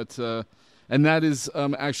up, but and that is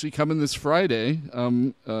actually coming this Friday.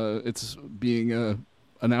 It's being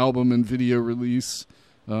an album and video release,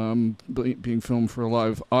 being filmed for a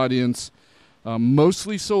live audience.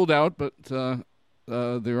 Mostly sold out, but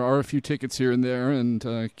there are a few tickets here and there,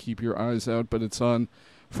 and keep your eyes out. But it's on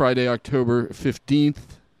Friday, October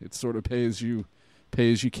 15th. It's sort of pay as you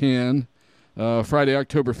can. Friday,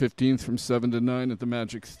 October 15th from 7 to 9 at the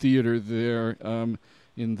Magic Theater there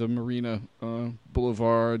in the Marina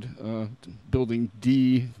Boulevard, Building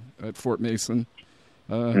D at Fort Mason.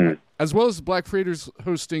 as well as Black Freighters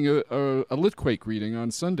hosting a Litquake reading on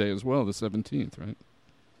Sunday as well, the 17th, right?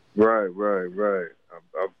 Right.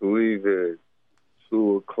 I believe at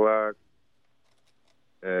 2:00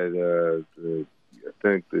 at I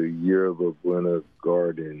think the Yerba Buena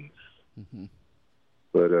Gardens. Mm-hmm.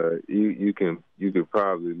 But you could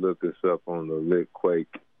probably look us up on the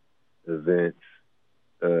Litquake events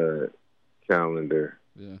calendar.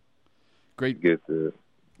 Yeah, great. Get the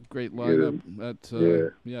great lineup at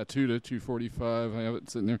 2 to 2:45. I have it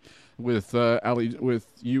sitting there with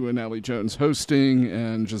with you and Allie Jones hosting,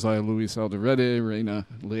 and Josiah Luis Alderete, Reina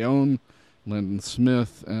Leon, Landon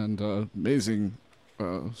Smith, and amazing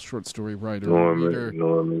short story writer reader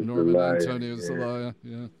Norman Antonio Zelaya.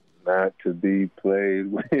 Yeah. Not to be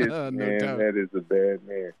played with. No man, doubt. That is a bad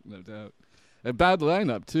man. No doubt. A bad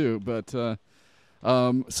lineup, too. But so,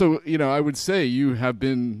 I would say you have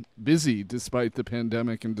been busy despite the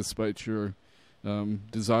pandemic and despite your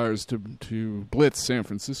desires to blitz San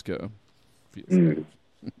Francisco. Yeah.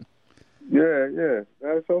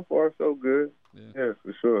 So far, so good. Yeah,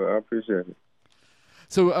 for sure. I appreciate it.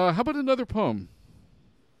 So how about another poem?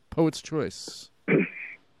 Poet's choice.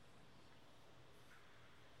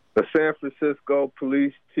 The San Francisco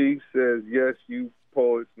police chief says, yes, you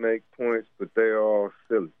poets make points, but they are all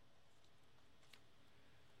silly.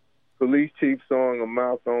 Police chief sawing a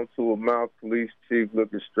mouth onto a mouth, police chief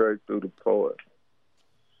looking straight through the poet.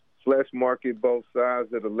 Flesh market both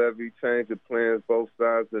sides of the levee, change of plans, both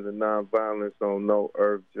sides of the nonviolence on no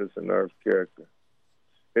earth, just an earth character.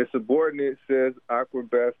 His subordinate says, awkward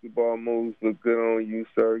basketball moves look good on you,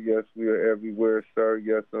 sir. Yes, we are everywhere, sir.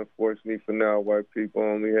 Yes, unfortunately for now, white people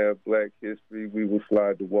only have black history. We will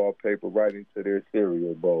slide the wallpaper right into their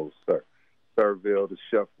cereal bowls, sir. Serville the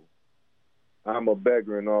shuffle. I'm a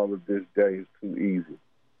beggar and all of this day is too easy.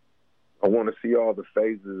 I want to see all the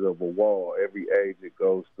phases of a wall, every age it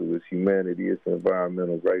goes through. It's humanity, it's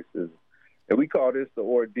environmental racism. And we call this the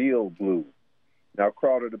ordeal blues. Now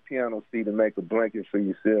crawl to the piano seat and make a blanket for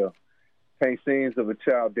yourself. Paint scenes of a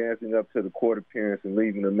child dancing up to the court appearance and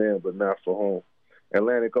leaving them in, but not for home.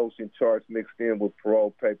 Atlantic Ocean charts mixed in with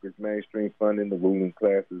parole papers, mainstream funding, the ruling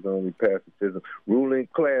class's only pacifism. Ruling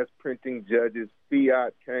class printing judges,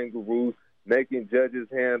 fiat kangaroos, making judges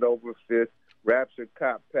hand over fist, rapture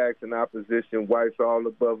cop packs and opposition, whites all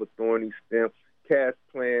above a thorny stem, cast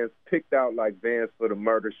plans picked out like vans for the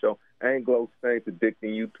murder show, Anglo Saints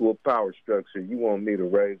addicting you to a power structure. You want me to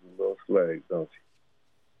raise a little slave, don't you?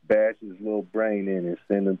 Bash his little brain in and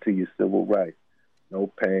send him to your civil rights. No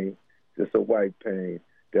pain, just a white pain.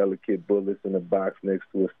 Delicate bullets in a box next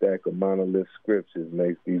to a stack of monolith scriptures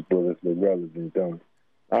makes these bullets look relevant, don't it?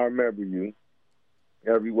 I remember you.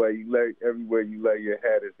 Everywhere you lay your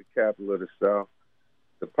hat is the capital of the South.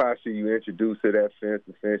 The posture you introduce to that fence,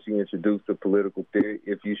 the fence you introduce to political theory.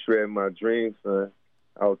 If you shred my dreams, son,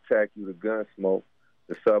 I'll tack you to gun smoke.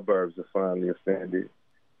 The suburbs are finally offended.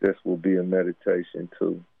 This will be a meditation,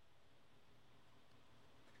 too.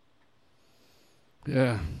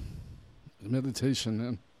 Yeah. Meditation,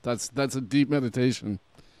 man. That's a deep meditation.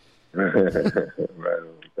 Right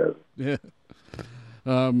on. Yeah.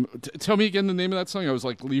 Tell me again the name of that song. I was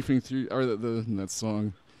like leafing through that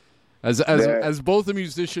song. As both a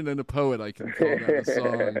musician and a poet, I can call that a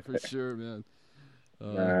song for sure, man. I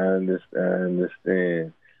understand.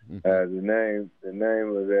 Mm-hmm. The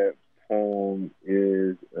name of that poem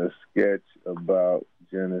is a sketch about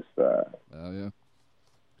genocide. Oh yeah.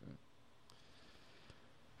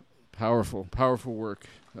 Powerful work.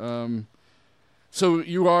 So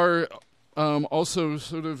you are also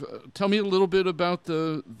sort of tell me a little bit about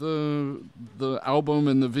the album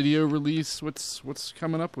and the video release. What's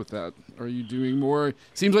coming up with that? Are you doing more?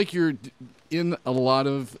 Seems like you're in a lot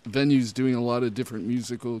of venues doing a lot of different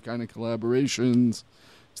musical kind of collaborations.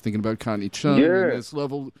 I was thinking about Connie Chung and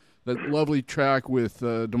that lovely track with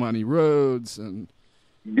Damani Rhodes and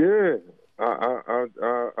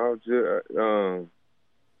I'll just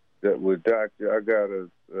that with Dr. I got a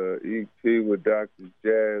EP with Dr.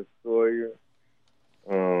 Jazz Sawyer,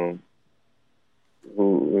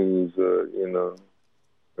 who's a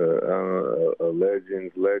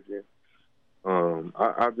legend's legend.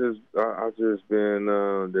 I just been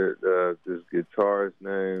this guitarist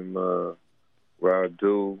named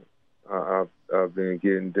Radu. I've been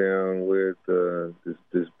getting down with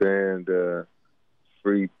this band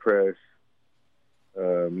Free Press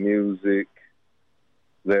Music.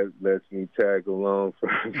 Lets me tag along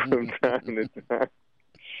from time to time.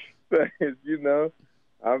 But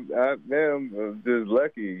I'm just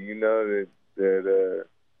lucky, that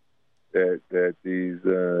that these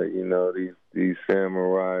these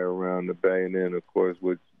samurai around the bay, and then of course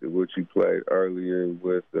what you played earlier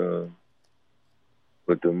with the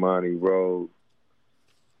Monty Road.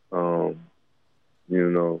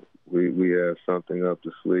 We have something up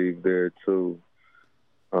the sleeve there too.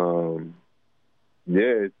 I've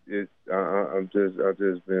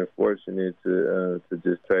just been fortunate to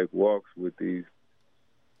just take walks with these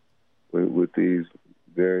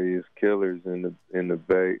various killers in the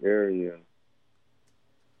Bay Area.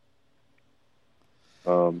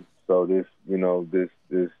 So this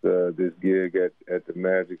gig at the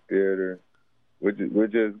Magic Theater, we're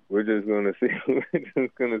just gonna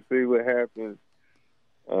see what happens.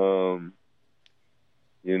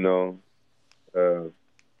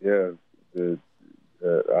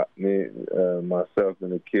 Myself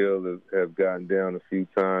and Akil have gotten down a few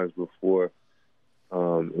times before.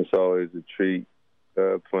 It's always a treat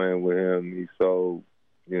playing with him. He's so,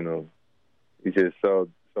 he's just so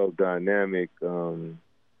dynamic.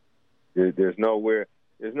 There's nowhere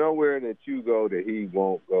that you go that he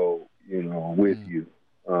won't go, with you.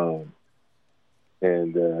 I don't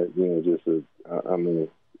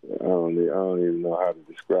even know how to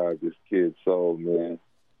describe this kid's soul, man.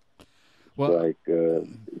 Well,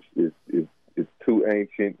 it's too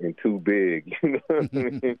ancient and too big, you know what I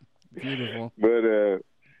mean? Beautiful. But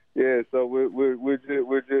so we're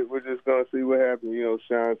just gonna see what happens.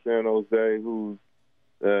 Sean San Jose, who's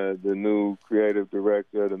the new creative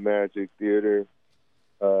director of the Magic Theater,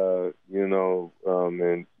 and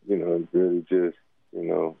really just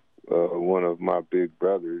one of my big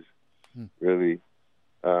brothers, really,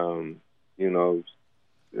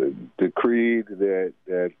 decreed that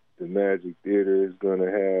the Magic Theater is going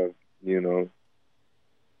to have,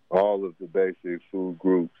 all of the basic food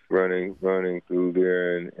groups running through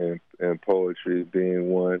there, and poetry being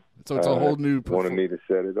one. So it's a whole new. Wanted me to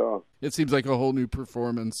set it off. It seems like a whole new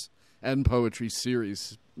performance and poetry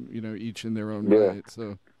series, each in their own right.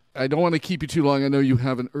 So I don't want to keep you too long. I know you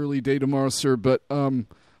have an early day tomorrow, sir, but I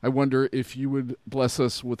wonder if you would bless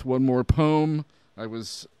us with one more poem. I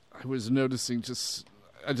was noticing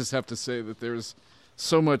I just have to say that there's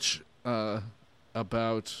so much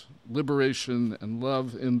about liberation and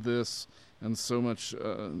love in this, and so much sort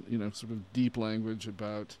of deep language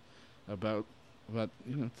about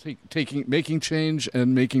making change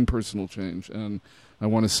and making personal change. And I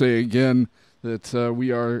want to say again that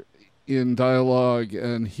we are in dialogue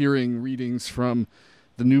and hearing readings from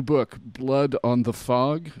the new book Blood on the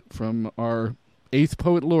Fog from our 8th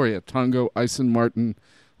poet laureate Tongo Eisen-Martin,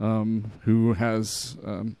 who has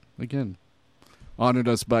again honored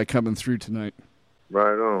us by coming through tonight.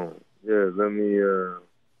 Right on. Yeah, let me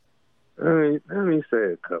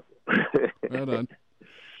say a couple. Right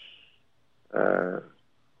on.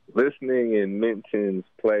 Listening in Minton's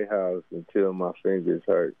Playhouse until my fingers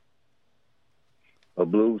hurt. A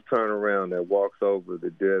blues turnaround that walks over the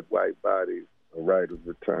dead white bodies, a right of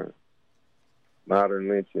return. Modern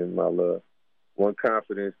lynching, my love. One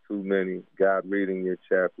confidence too many, God reading your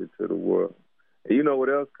chapter to the world. And you know what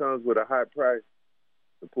else comes with a high price?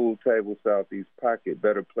 The pool table Southeast pocket,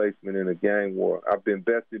 better placement in a gang war. I've been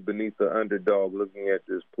bested beneath the underdog looking at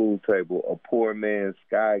this pool table, a poor man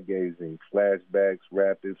sky-gazing, flashbacks,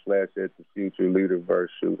 rapid flash at the future leader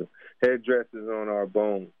verse shooter. Headdresses on our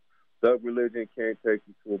bones. Thug religion can't take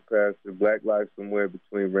you to a pastor. Black life somewhere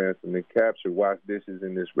between ransom and capture. Wash dishes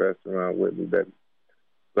in this restaurant with me, baby.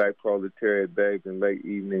 Black proletariat babes in late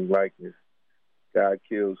evening likeness. God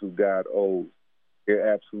kills who God owes.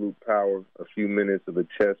 Hear absolute power, a few minutes of a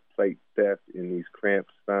chest plate theft in these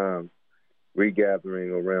cramped times,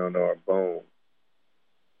 regathering around our bones.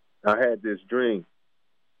 I had this dream,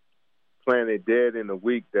 planted dead in a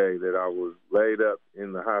weekday, that I was laid up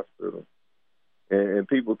in the hospital. And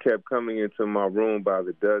people kept coming into my room by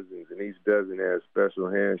the dozens, and each dozen had special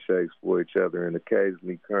handshakes for each other and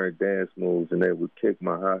occasionally current dance moves, and they would kick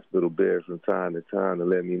my hospital bed from time to time to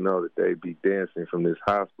let me know that they'd be dancing from this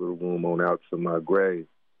hospital room on out to my grave.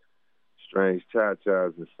 Strange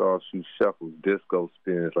cha-chas and soft shoe shuffles, disco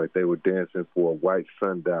spins like they were dancing for a white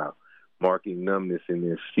sundial, marking numbness in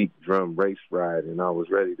their chic drum race ride, and I was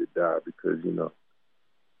ready to die because,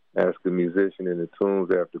 ask a musician in the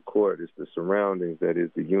tunes after court. It's the surroundings that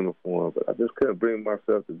is the uniform. But I just couldn't bring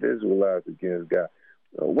myself to visualize against God.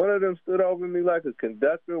 One of them stood over me like a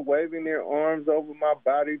conductor, waving their arms over my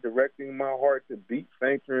body, directing my heart to beat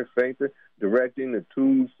fainter and fainter, directing the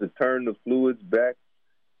tubes to turn the fluids back.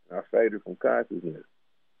 I faded from consciousness.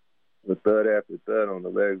 With thud after thud on the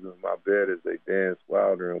legs of my bed as they danced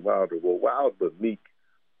wilder and wilder. Well, wild but meek.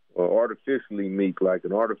 or artificially meek, like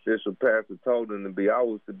an artificial pastor told them to be. I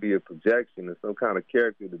was to be a projection and some kind of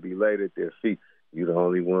character to be laid at their feet. You're the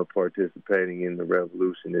only one participating in the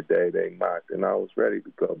revolution the day they mocked. And I was ready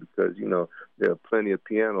to go because, there are plenty of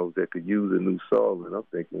pianos that could use a new soul. And I'm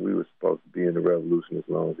thinking we were supposed to be in the revolution as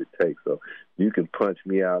long as it takes. So you can punch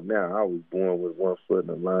me out now. I was born with one foot in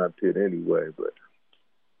a lion pit anyway. But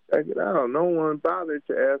check it out. No one bothered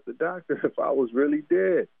to ask the doctor if I was really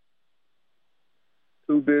dead.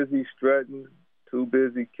 Too busy strutting, too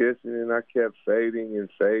busy kissing, and I kept fading and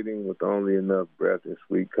fading with only enough breath and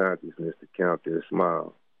sweet consciousness to count their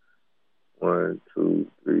smiles. 1, 2,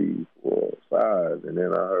 3, 4, 5, and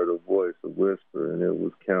then I heard a voice, a whisper, and it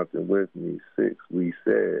was counting with me. 6, we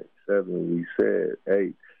said. 7, we said.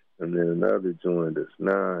 8, and then another joined us.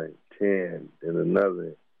 9, 10, and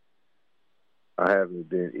another. I haven't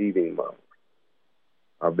been eating much.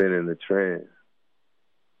 I've been in a trance.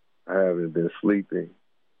 I haven't been sleeping.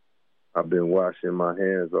 I've been washing my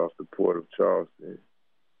hands off the port of Charleston.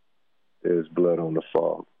 There's blood on the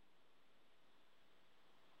fog.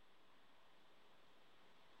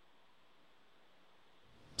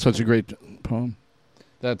 Such a great poem.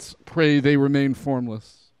 That's Pray They Remain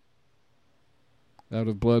Formless. Out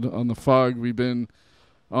of Blood on the Fog. We've been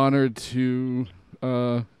honored to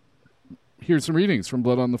hear some readings from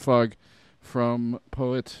Blood on the Fog from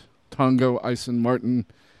poet Tongo Eisen-Martin.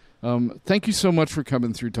 Thank you so much for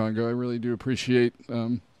coming through, Tongo. I really do appreciate,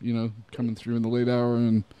 coming through in the late hour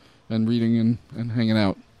and reading and hanging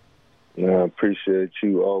out. Yeah, I appreciate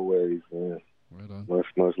you always, man. Right on.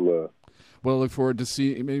 Much love. Well, look forward to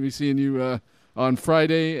seeing you on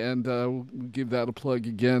Friday, and we'll give that a plug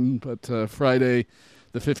again. But Friday,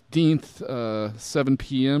 the 15th, 7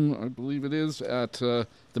 p.m., I believe it is, at the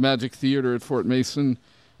Magic Theater at Fort Mason,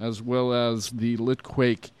 as well as the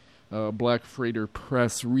Litquake Black Freighter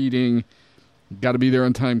Press reading. Got to be there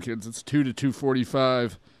on time, kids. It's 2 to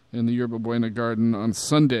 2:45 in the Yerba Buena Garden on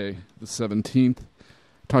Sunday, the 17th.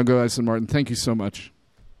 Tongo Eisen-Martin, thank you so much.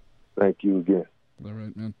 Thank you again. All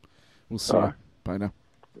right, man. We'll see you. Bye now.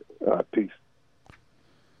 Peace.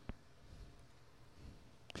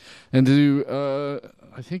 And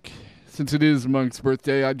I think since it is Monk's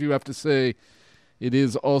birthday, I do have to say it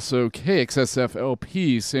is also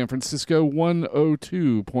KXSFLP San Francisco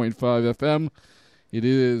 102.5 FM. It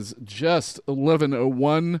is just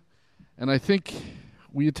 11:01, and I think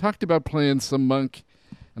we had talked about playing some Monk,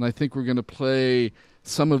 and I think we're going to play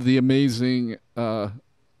some of the amazing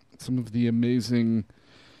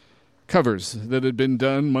covers that had been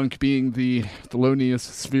done. Monk being the Thelonious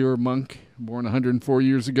Sphere Monk, born 104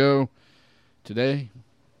 years ago today.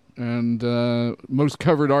 And most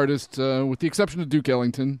covered artist, with the exception of Duke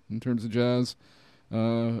Ellington in terms of jazz.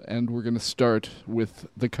 And we're going to start with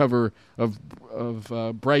the cover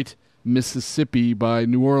of Bright Mississippi by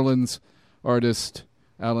New Orleans artist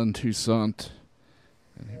Alan Toussaint.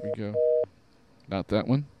 And here we go. Not that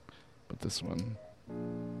one, but this one.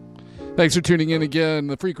 Thanks for tuning in again.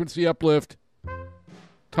 The Frequency Uplift.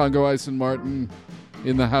 Tongo Eisen-Martin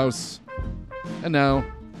in the house. And now,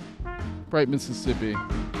 Bright Mississippi.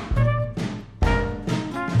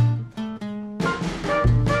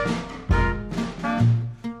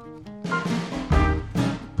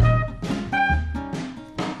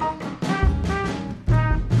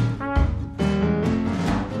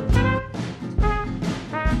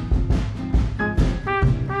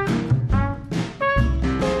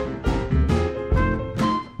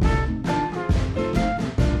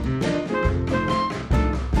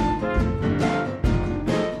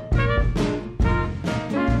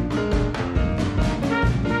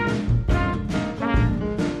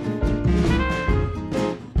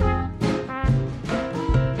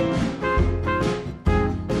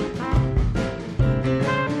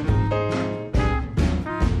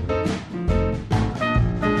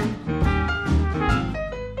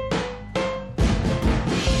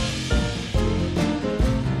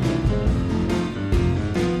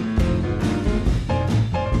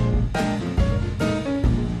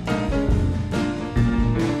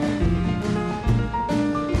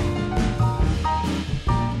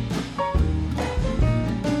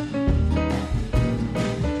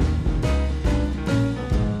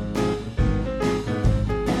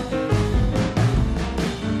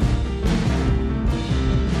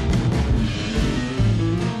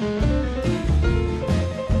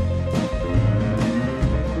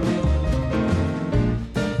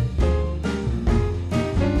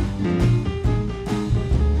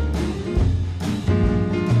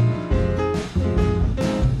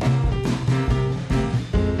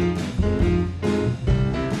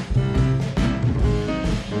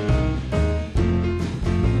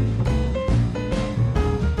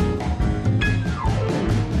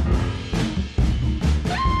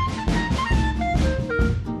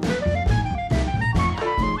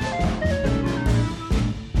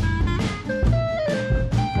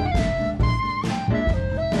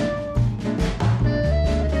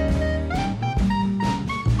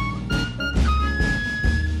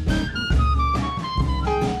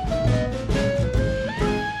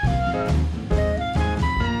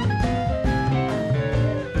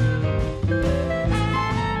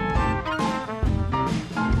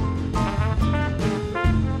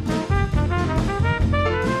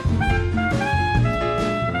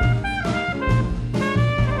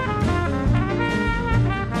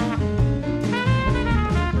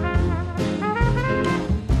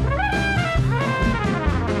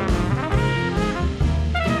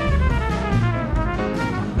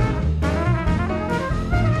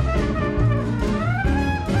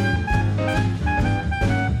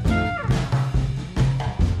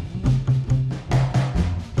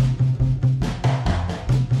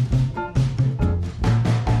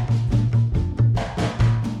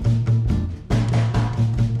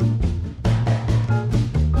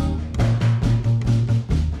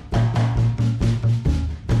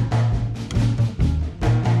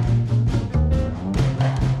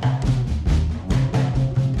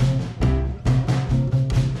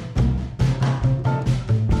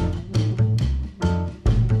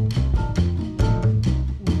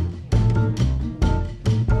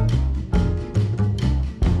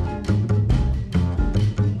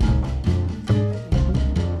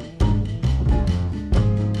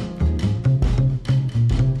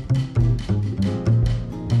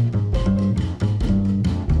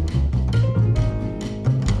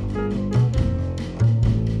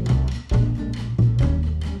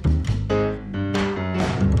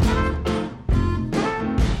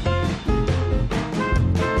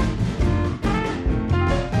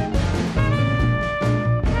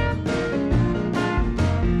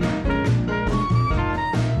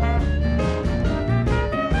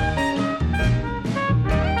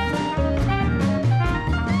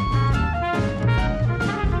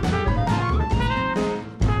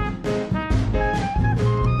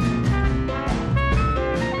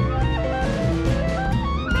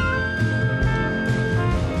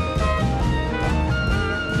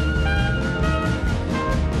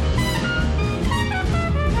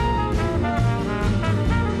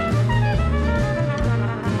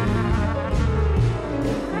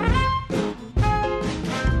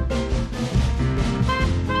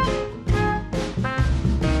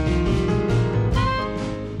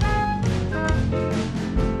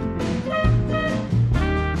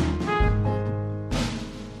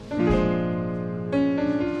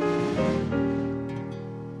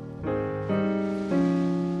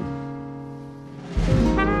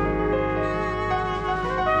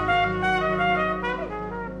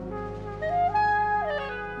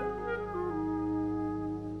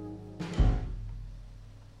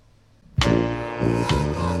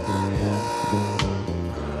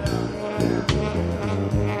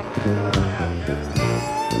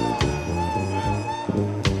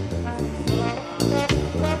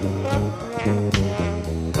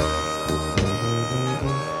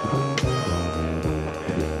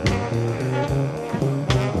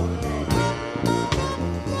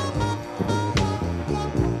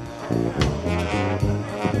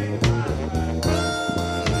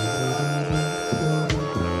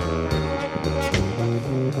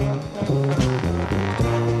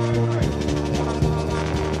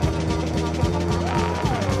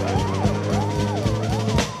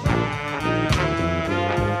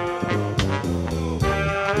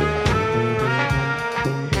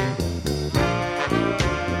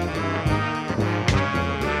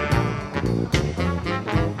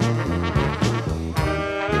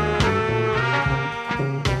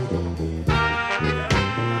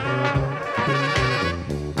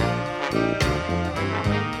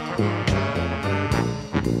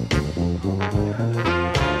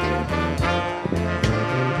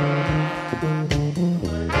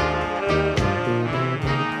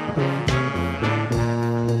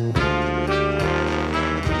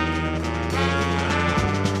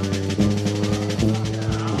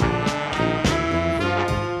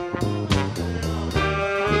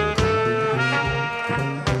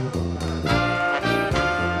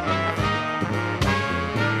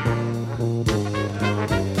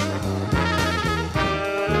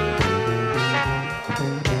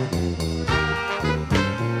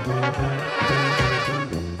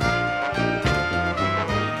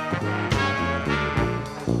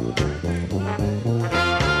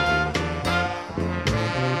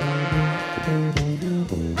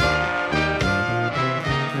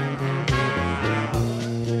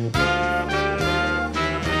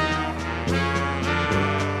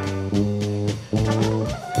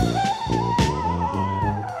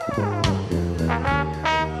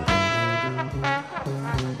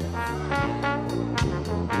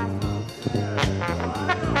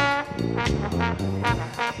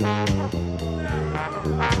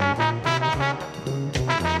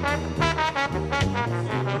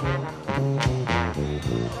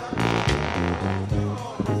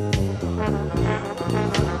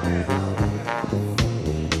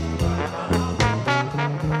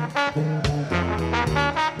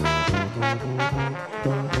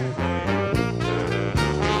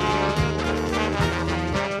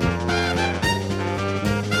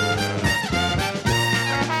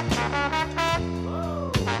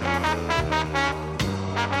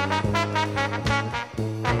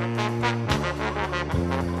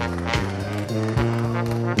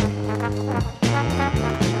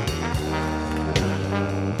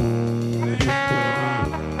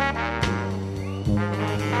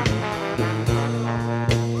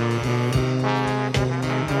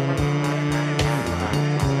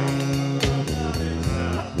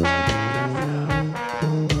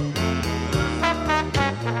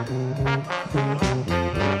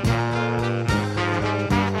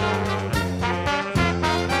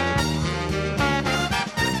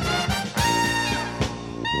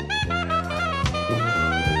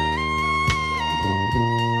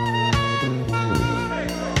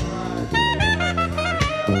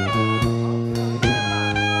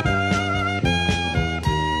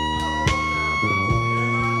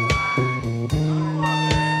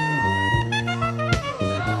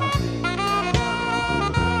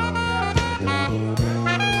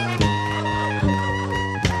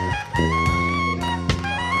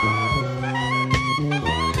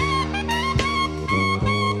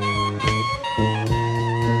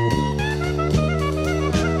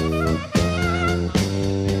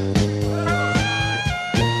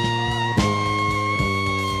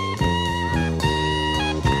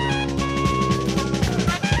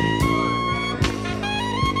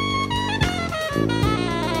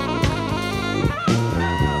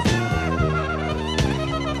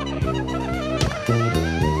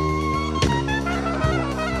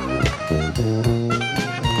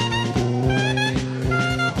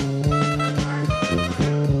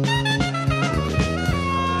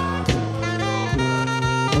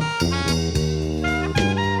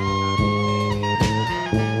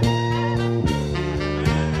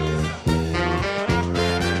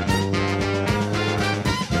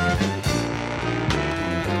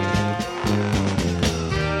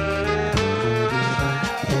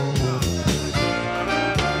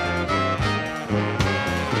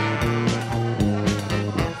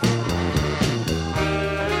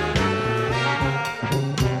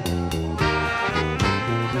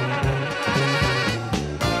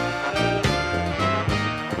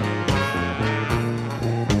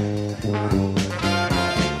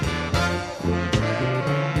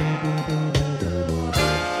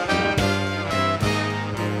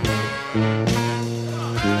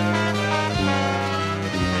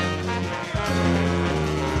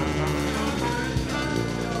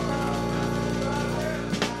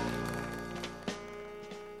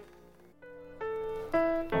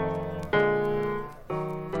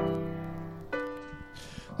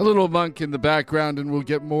 a little monk in the background, and we'll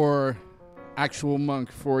get more actual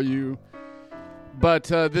monk for you. But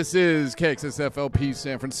this is KXSFLP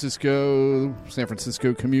San Francisco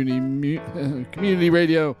Community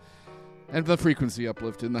Radio, and the Frequency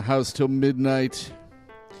Uplift in the house till midnight,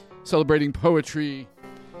 celebrating poetry,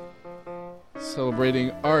 celebrating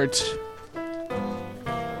art,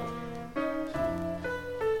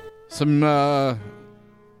 some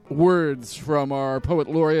words from our poet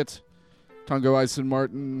laureate, Tongo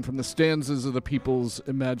Eisen-Martin, from the stanzas of the people's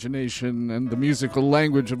imagination and the musical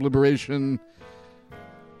language of liberation.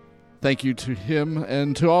 Thank you to him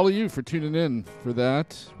and to all of you for tuning in for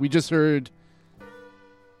that. We just heard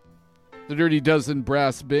the Dirty Dozen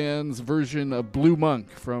Brass Band's version of Blue Monk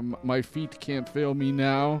from My Feet Can't Fail Me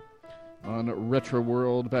Now on Retro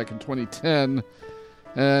World back in 2010.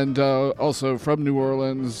 And also from New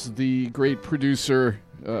Orleans, the great producer,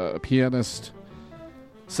 pianist,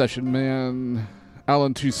 session man,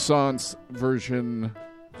 Alan Toussaint's version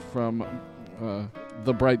from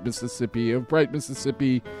The Bright Mississippi,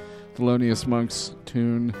 Thelonious Monk's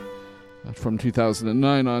tune from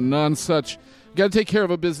 2009 on Nonsuch. Got to take care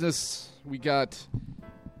of a business. We got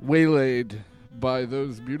waylaid by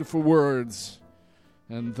those beautiful words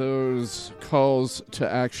and those calls to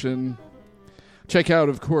action. Check out,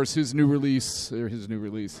 of course, his new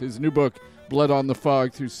book, Blood on the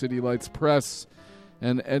Fog, through City Lights Press,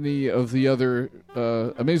 and any of the other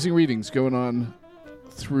amazing readings going on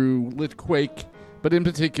through Litquake, but in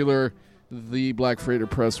particular, the Black Freighter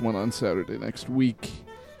Press one on Saturday next week.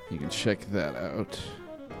 You can check that out.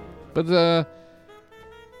 But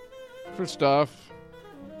first off,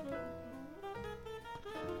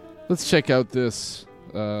 let's check out this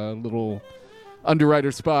little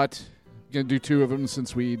underwriter spot. Gonna do two of them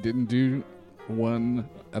since we didn't do one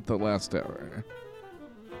at the last hour.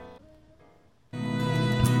 The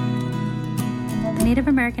Native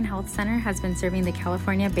American Health Center has been serving the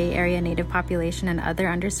California Bay Area Native population and other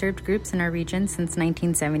underserved groups in our region since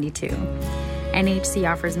 1972. NHC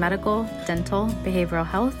offers medical, dental, behavioral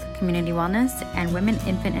health, community wellness, and women,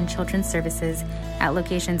 infant, and children's services at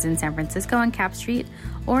locations in San Francisco on Cap Street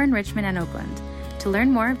or in Richmond and Oakland. To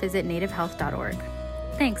learn more, visit nativehealth.org.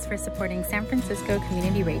 Thanks for supporting San Francisco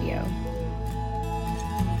Community Radio.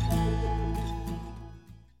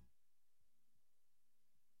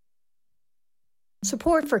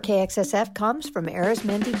 Support for KXSF comes from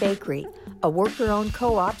Arizmendi Bakery, a worker-owned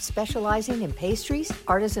co-op specializing in pastries,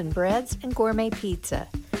 artisan breads, and gourmet pizza.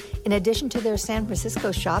 In addition to their San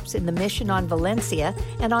Francisco shops in the Mission on Valencia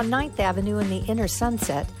and on 9th Avenue in the Inner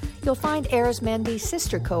Sunset, you'll find Arizmendi's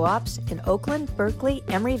sister co-ops in Oakland, Berkeley,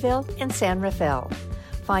 Emeryville, and San Rafael.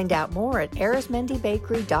 Find out more at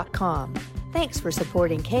arizmendibakery.com. Thanks for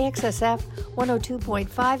supporting KXSF 102.5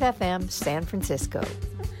 FM San Francisco.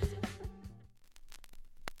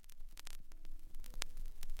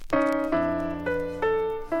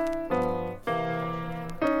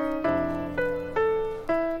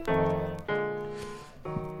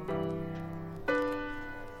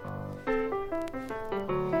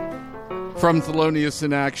 From Thelonious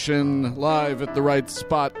in Action, live at the right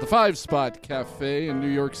spot, the 5-Spot Cafe in New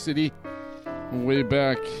York City, way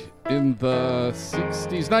back in the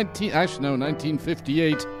 60s,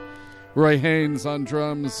 1958. Roy Haynes on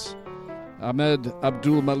drums, Ahmed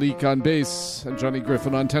Abdul Malik on bass, and Johnny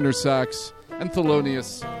Griffin on tenor sax, and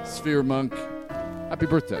Thelonious, Sphere Monk. Happy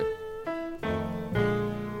birthday.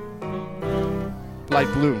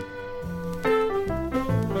 Light blue.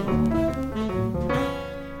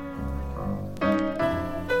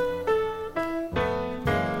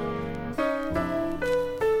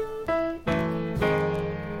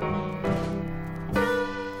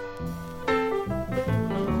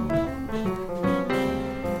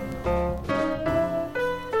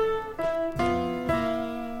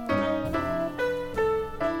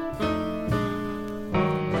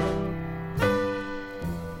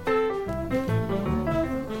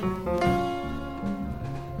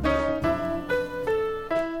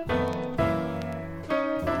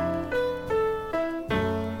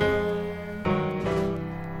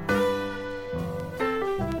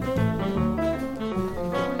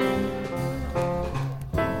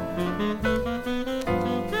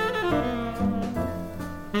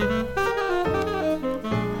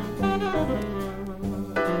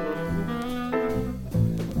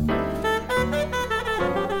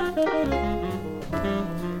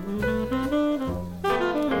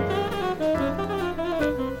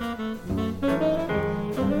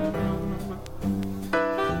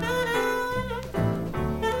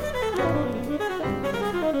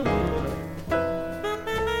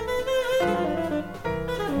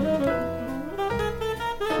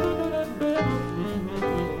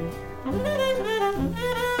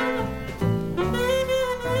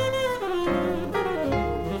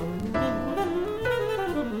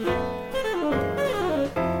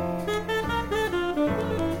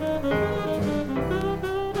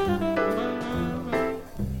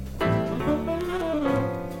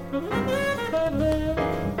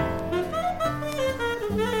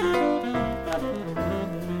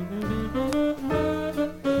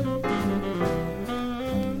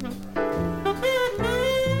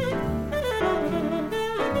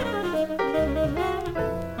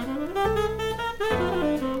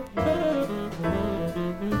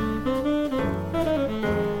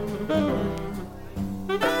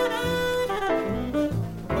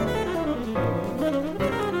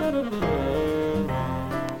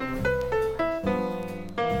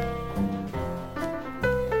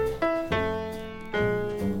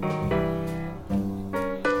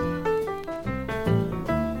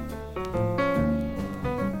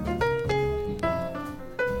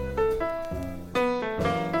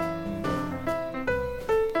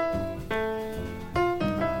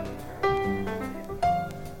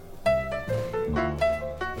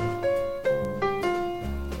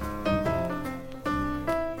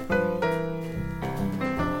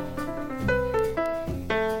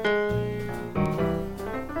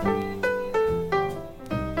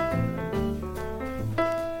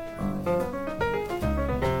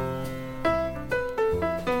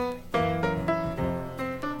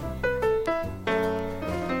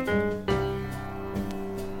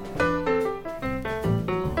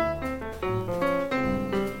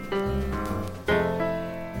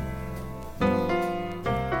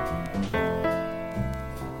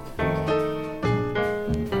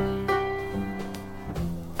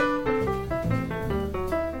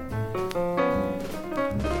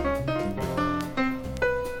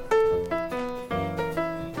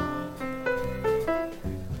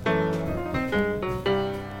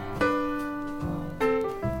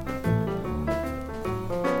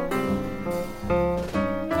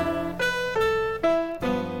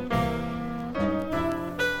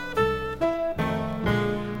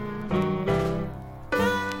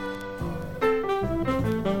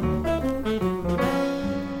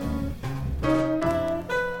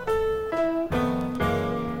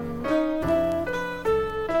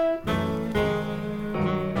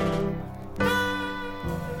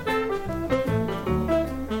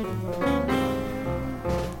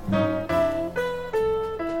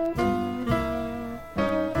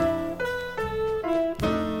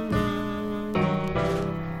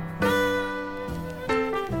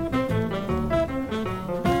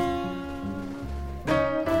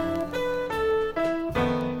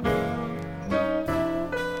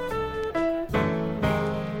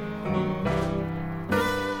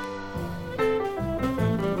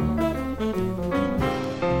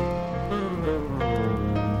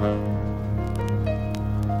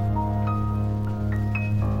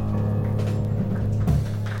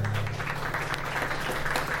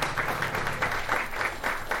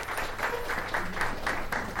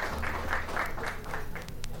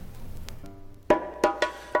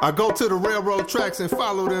 I go to the railroad tracks and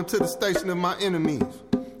follow them to the station of my enemies.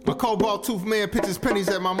 A cobalt-toothed man pitches pennies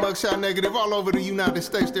at my mugshot negative all over the United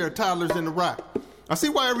States. There are toddlers in the rock. I see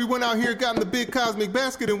why everyone out here got in the big cosmic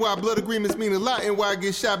basket and why blood agreements mean a lot and why I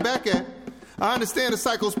get shot back at. I understand the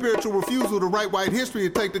psycho-spiritual refusal to write white history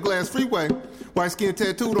and take the glass freeway. White skin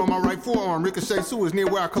tattooed on my right forearm, ricochet sewers near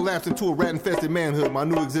where I collapsed into a rat-infested manhood. My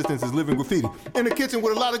new existence is living graffiti. In the kitchen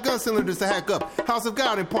with a lot of gun cylinders to hack up. House of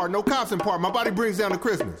God in part, no cops in part. My body brings down to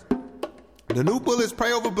Christmas. The new bullets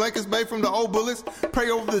pray over blankets made from the old bullets.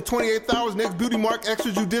 Pray over the 28th hours, next beauty mark,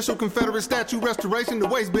 extrajudicial Confederate statue restoration, the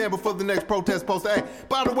waistband before the next protest poster. Hey,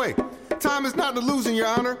 by the way, time is not an illusion, Your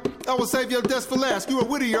Honor. I will save your deaths for last. You are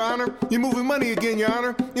witty, Your Honor. You're moving money again, Your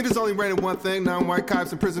Honor. It is only raining one thing. Non-white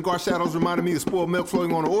cops and prison guard shadows reminded me of spoiled milk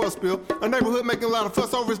floating on an oil spill. A neighborhood making a lot of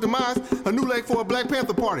fuss over its demise. A new lake for a Black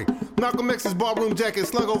Panther party. Malcolm X's ballroom jacket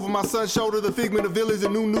slung over my son's shoulder. The figment of villains, a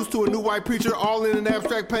new noose to a new white preacher. All in an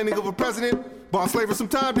abstract painting of a president. Bought slavery some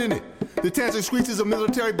time, didn't it? The tantric screeches of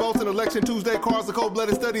military bolts and election Tuesday cars, a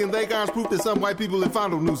cold-blooded study, and leg irons proof that some white people have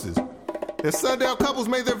fondled nooses. As sundown couples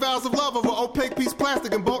made their vows of love over opaque piece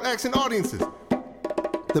plastic and bolt action audiences.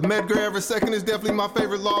 The Medgar Evers second is definitely my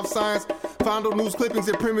favorite law of science. Fondle news clippings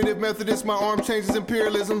and primitive Methodists. My arm changes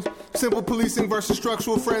imperialism. Simple policing versus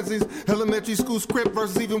structural frenzies. Elementary school script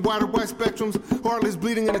versus even wider white spectrums. Heartless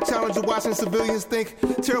bleeding and the challenge of watching civilians think.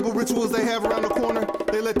 Terrible rituals they have around the corner.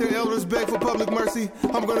 They let their elders beg for public mercy.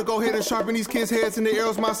 I'm gonna go ahead and sharpen these kids' heads and their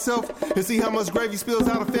arrows myself and see how much gravy spills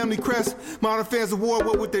out of family crest. Modern fans of war,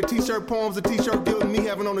 what with their t-shirt poems, a t-shirt guilt, and me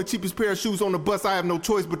having on the cheapest pair of shoes on the bus. I have no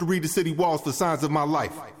choice but to read the city walls for signs of my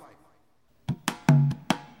life.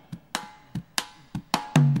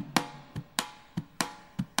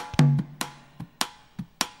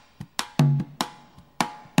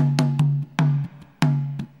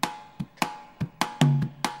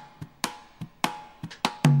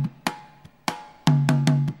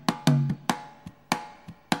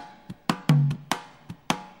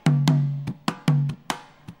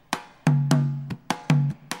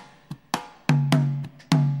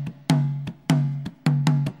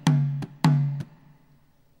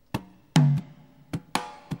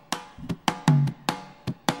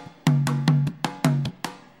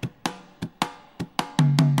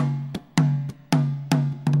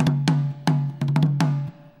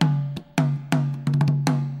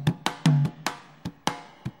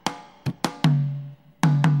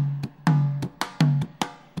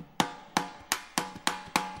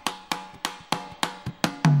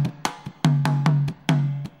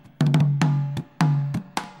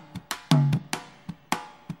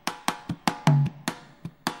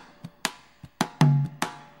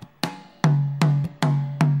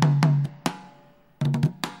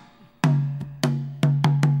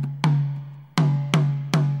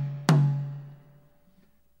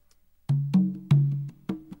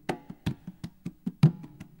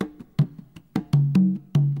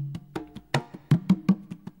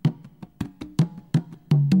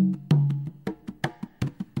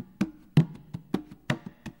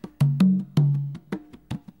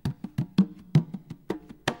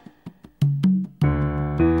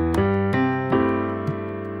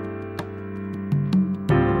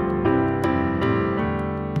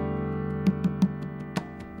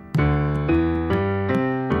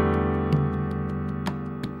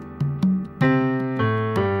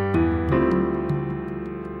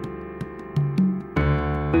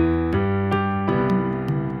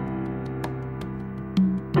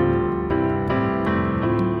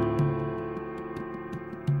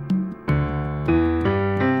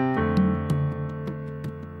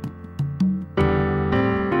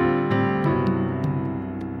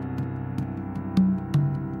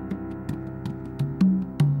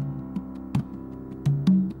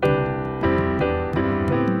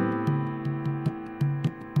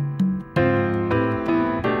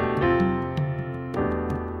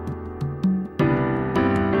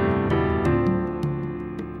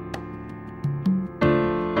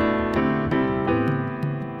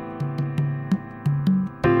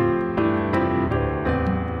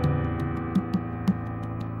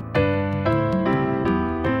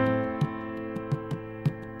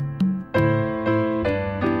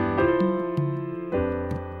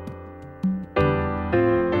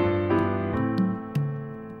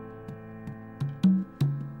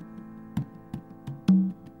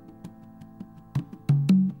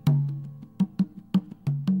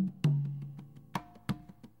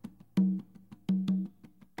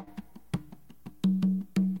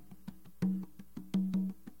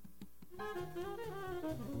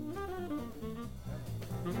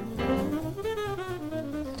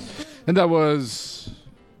 And that was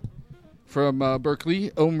from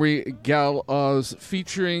Berkeley, Omri Gal Oz,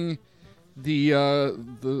 featuring the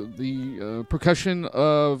percussion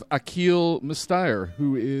of Akil Mustair,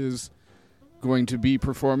 who is going to be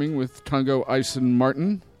performing with Tongo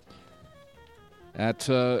Eisen-Martin at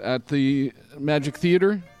the Magic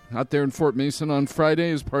Theater out there in Fort Mason on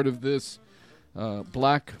Friday as part of this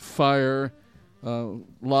Black Fire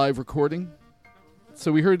live recording.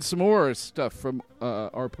 So we heard some more stuff from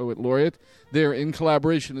our poet laureate. They're in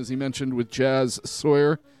collaboration, as he mentioned, with Jazz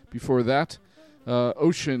Sawyer before that.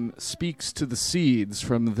 Ocean Speaks to the Seeds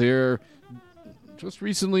from their just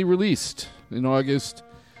recently released in August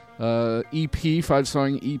EP,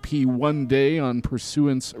 5-song EP, One Day on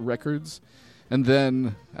Pursuance Records. And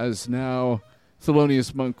then, as now,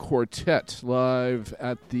 Thelonious Monk Quartet live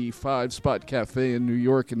at the 5-Spot Cafe in New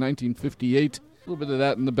York in 1958. A little bit of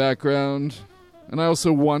that in the background. And I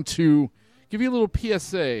also want to give you a little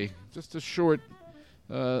PSA, just a short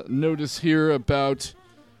notice here about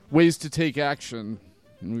ways to take action.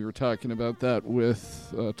 And we were talking about that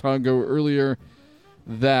with Tongo earlier,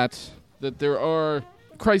 that there are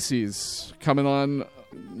crises coming on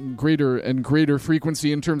greater and greater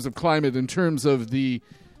frequency in terms of climate, in terms of the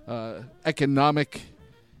economic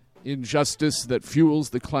injustice that fuels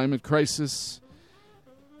the climate crisis.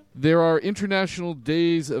 There are international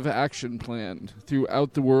days of action planned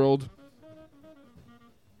throughout the world.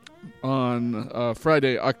 On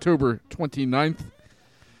Friday, October 29th,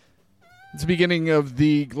 it's the beginning of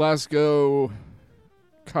the Glasgow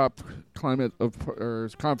Conference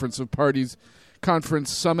of Parties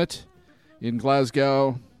Conference Summit in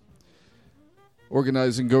Glasgow.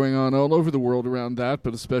 Organizing going on all over the world around that,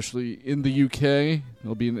 but especially in the UK.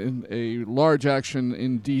 There'll be a large action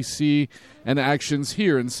in D.C. and actions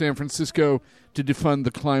here in San Francisco to defund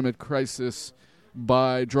the climate crisis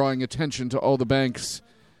by drawing attention to all the banks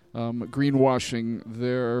greenwashing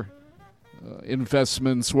their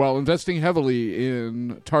investments while investing heavily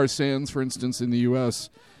in tar sands, for instance, in the U.S.,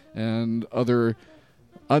 and other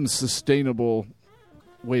unsustainable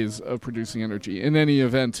ways of producing energy. In any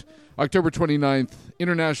event, October 29th,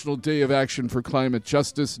 International Day of Action for Climate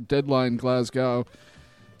Justice, deadline Glasgow.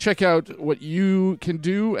 Check out what you can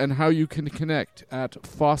do and how you can connect at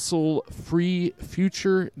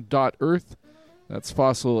fossilfreefuture.earth. That's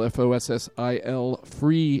fossil, F-O-S-S-I-L,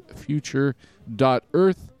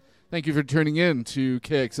 freefuture.earth. Thank you for tuning in to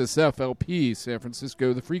KXSF LP, San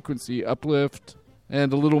Francisco, the Frequency Uplift,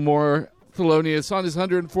 and a little more Thelonious on his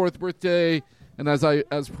 104th birthday. And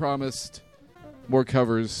as promised, more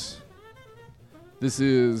covers. This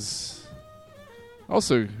is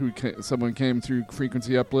also someone came through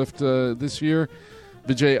Frequency Uplift this year.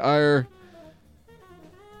 Vijay Iyer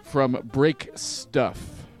from Break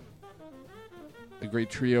Stuff, a great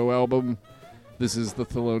trio album. This is the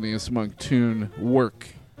Thelonious Monk tune, Work.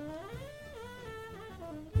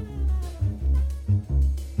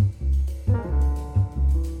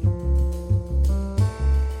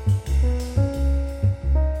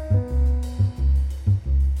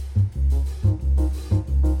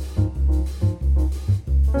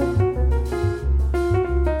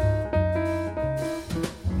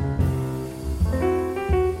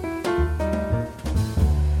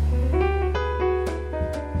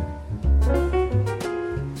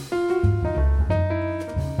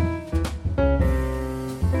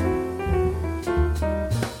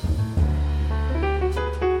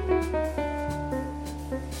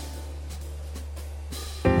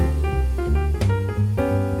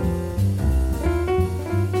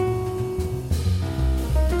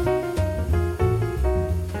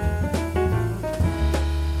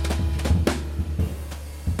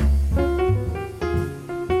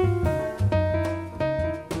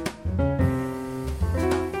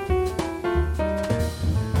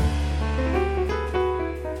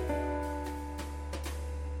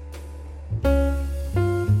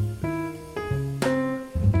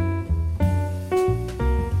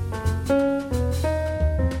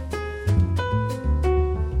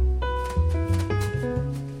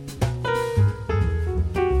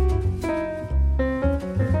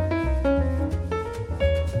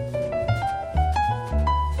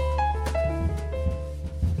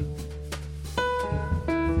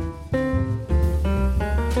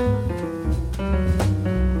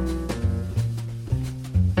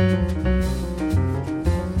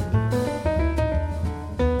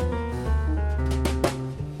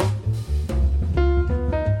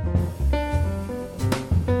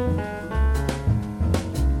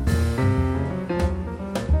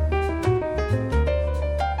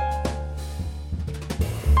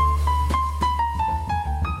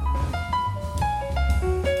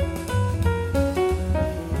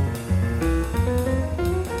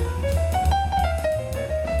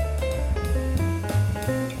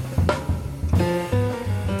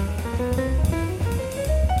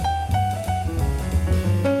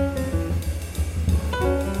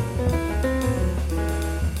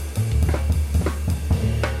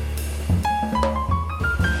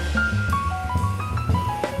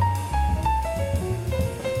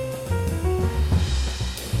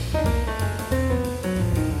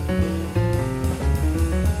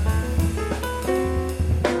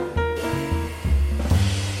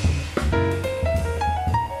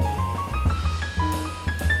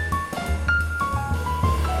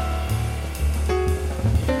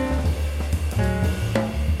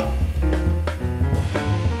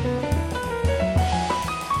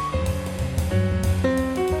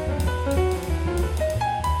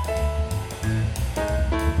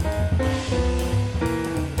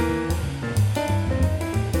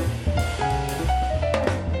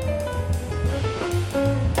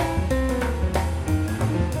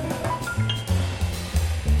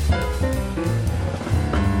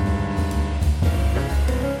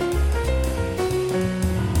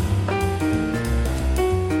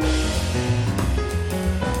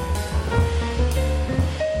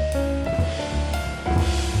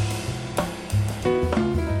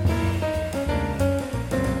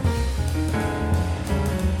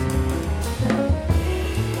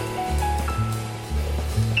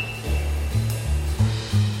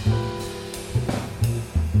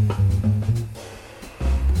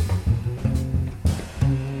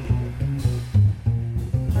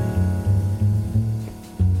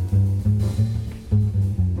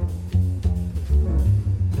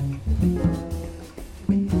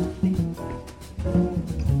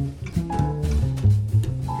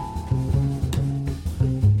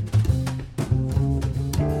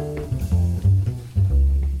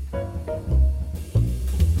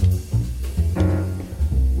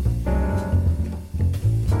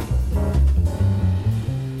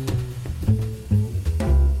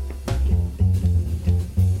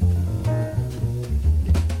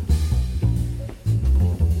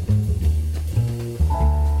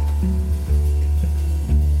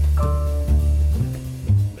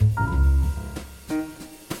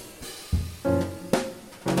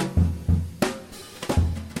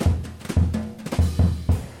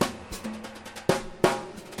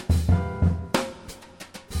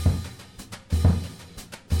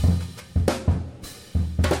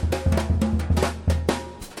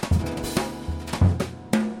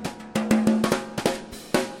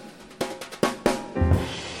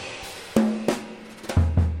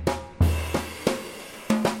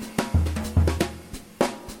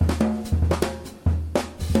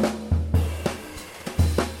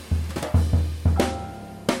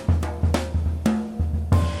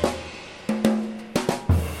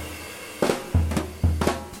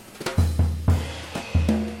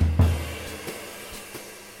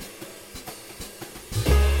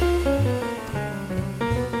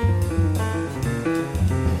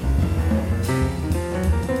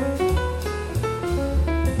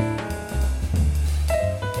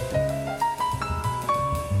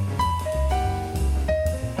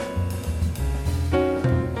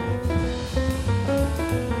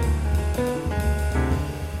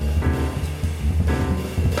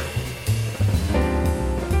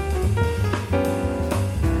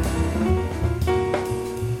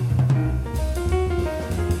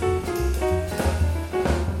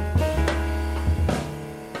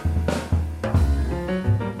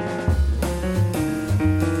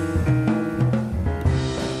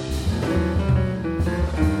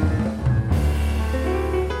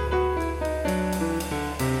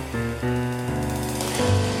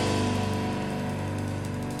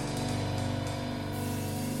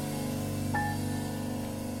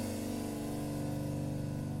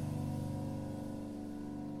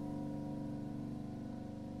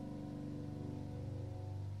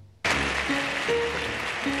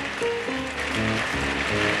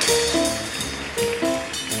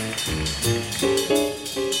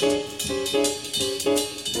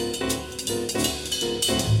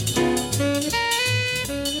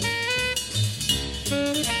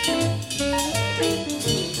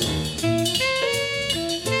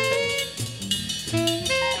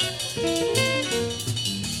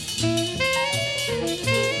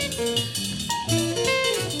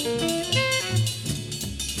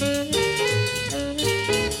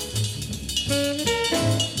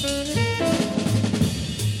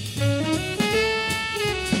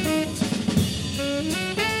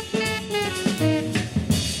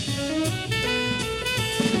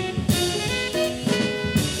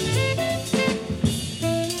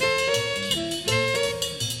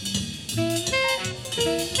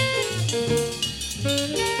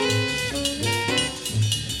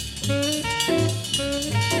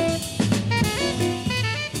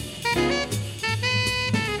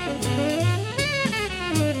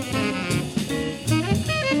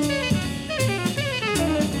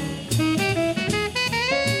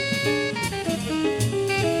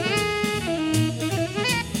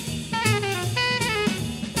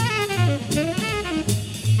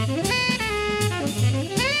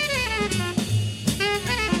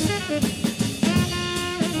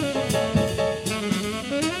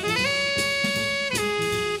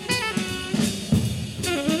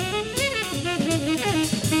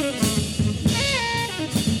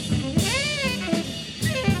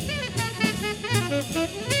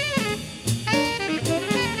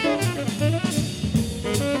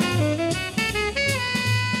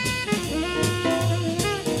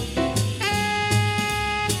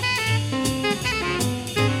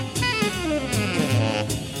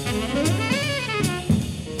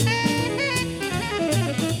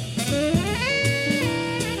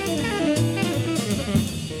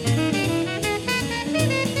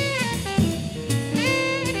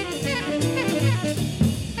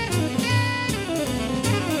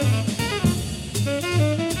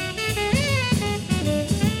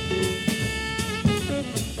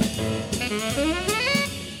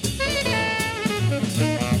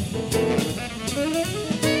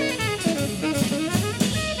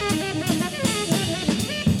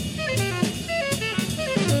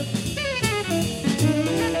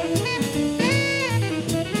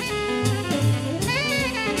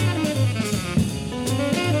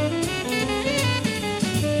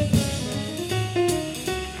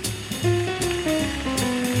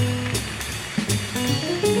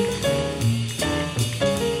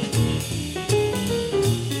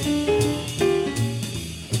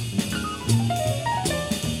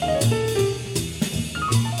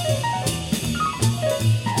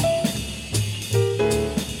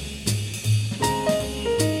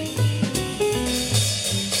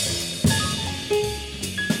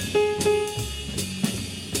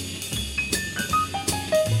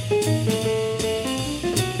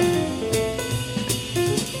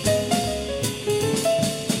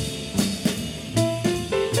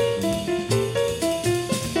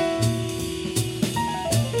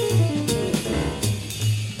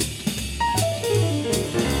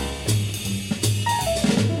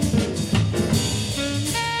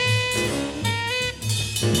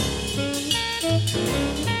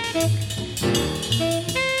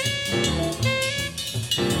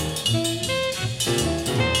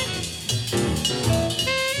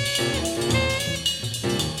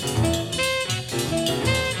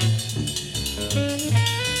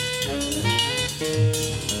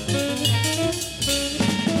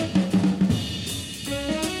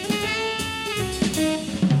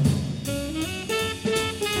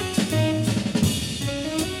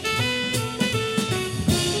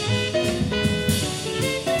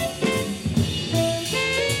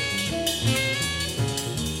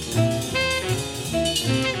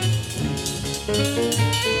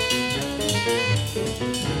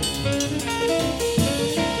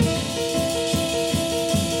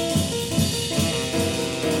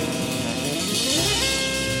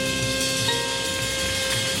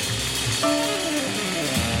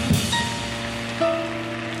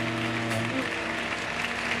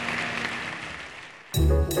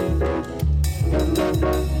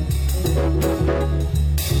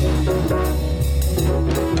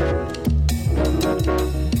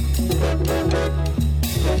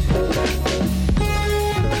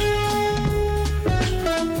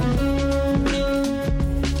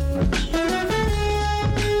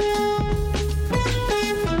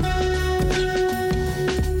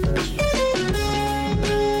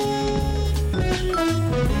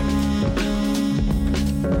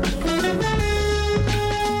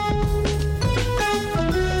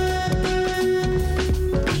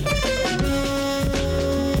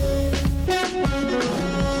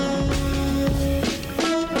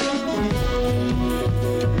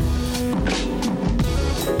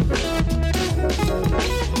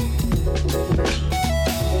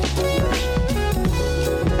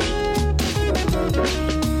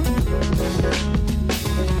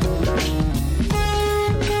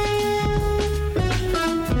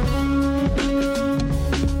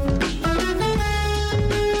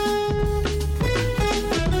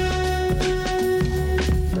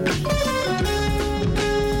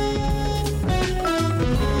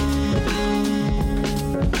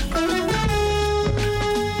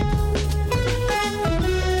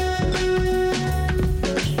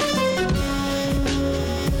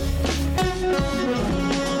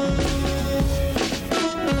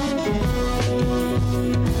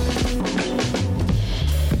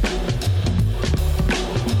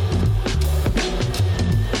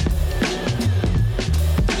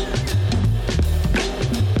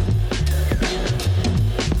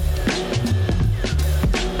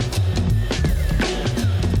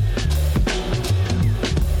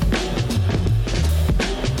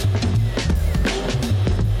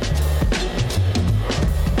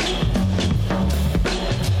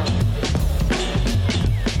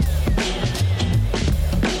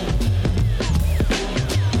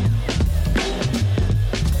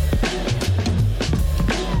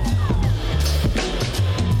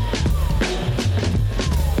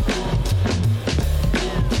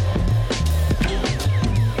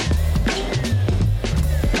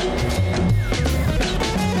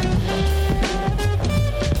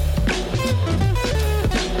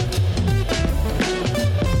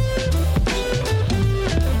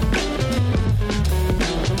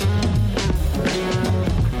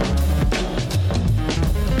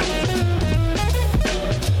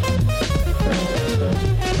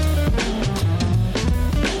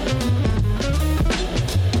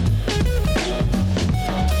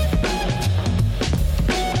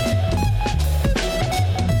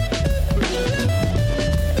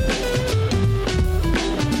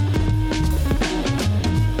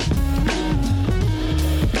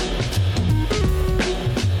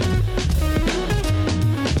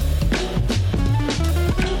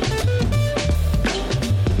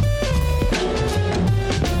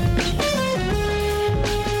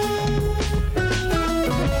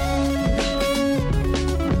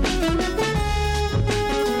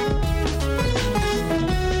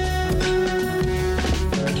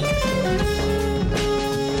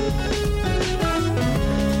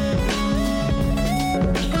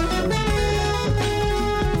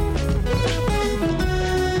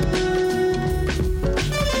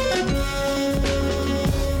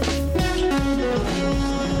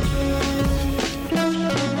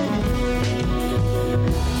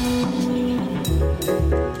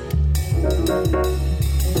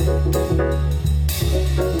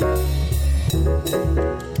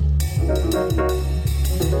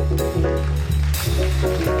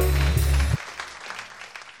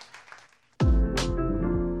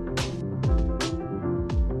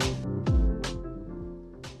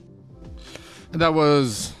 And that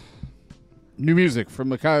was new music from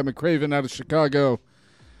Micaiah McCraven out of Chicago.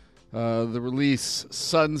 The release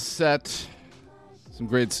Sunset. Some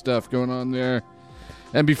great stuff going on there.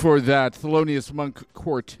 And before that, Thelonious Monk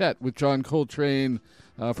Quartet with John Coltrane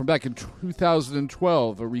from back in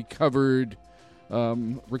 2012, a recovered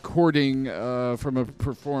recording from a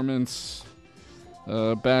performance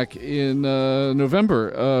back in November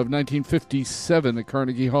of 1957 at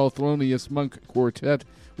Carnegie Hall. Thelonious Monk Quartet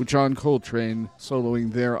with John Coltrane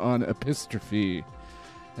soloing there on Epistrophe.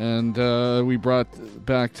 And we brought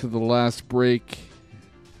back to the last break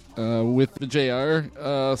with the JR.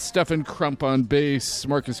 Stephen Crump on bass,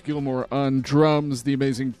 Marcus Gilmore on drums, the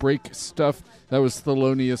amazing break stuff. That was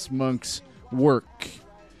Thelonious Monk's work.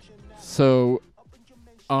 So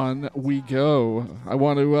on we go. I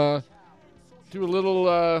want to do a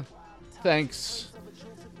little thanks,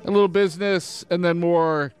 a little business, and then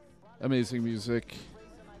more amazing music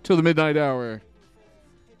till the midnight hour.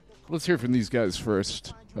 Let's hear from these guys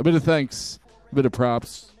first. A bit of thanks, a bit of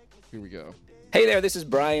props. Here we go. Hey there, this is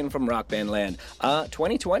Brian from Rock Band Land.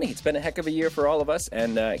 2020, it's been a heck of a year for all of us,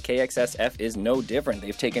 and KXSF is no different.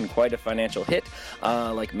 They've taken quite a financial hit,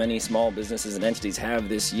 like many small businesses and entities have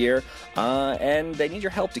this year, and they need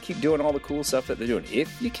your help to keep doing all the cool stuff that they're doing.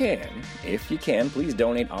 If you can, please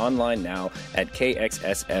donate online now at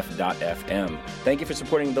kxsf.fm. Thank you for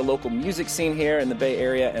supporting the local music scene here in the Bay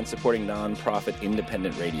Area and supporting non-profit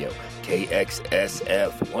independent radio.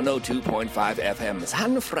 KXSF 102.5 FM,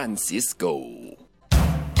 San Francisco.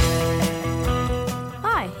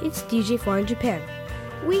 Hi, it's DJ Far in Japan.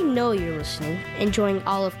 We know you're listening, enjoying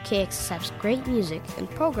all of KXSF's great music and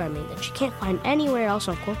programming that you can't find anywhere else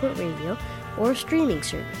on corporate radio or a streaming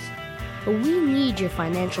service. But we need your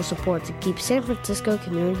financial support to keep San Francisco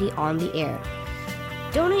community on the air.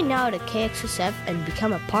 Donate now to KXSF and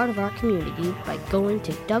become a part of our community by going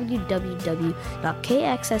to www.kxsf.fm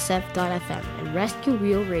and rescue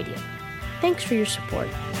Real Radio. Thanks for your support.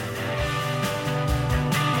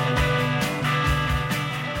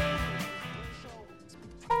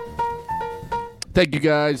 Thank you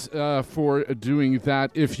guys for doing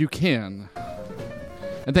that if you can.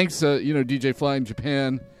 And thanks, DJ Fly in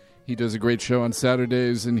Japan. He does a great show on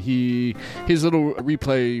Saturdays, and his little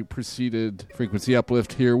replay preceded Frequency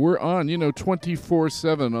Uplift here. We're on,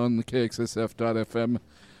 24/7 on the KXSF.FM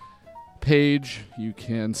page. You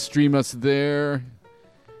can stream us there.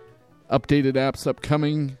 Updated apps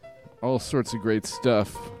upcoming. All sorts of great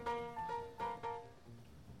stuff.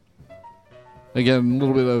 Again, a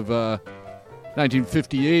little bit of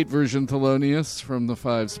 1958 version Thelonious from the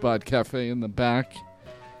 5-Spot Cafe in the back.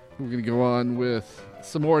 We're going to go on with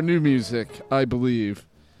some more new music, I believe.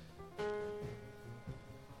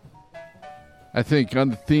 I think on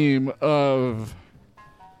the theme of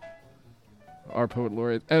our poet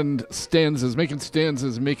laureate and stanzas, making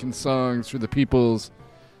songs for the people's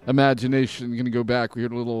imagination. Going to go back. We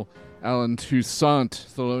heard a little Alan Toussaint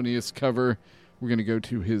Thelonious cover. We're going to go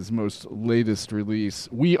to his most latest release,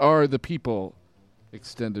 We Are the People,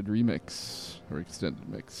 extended remix, or extended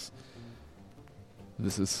mix.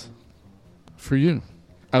 This is for you,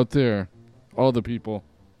 out there, all the people.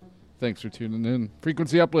 Thanks for tuning in.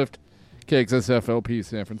 Frequency Uplift, KXSF LP,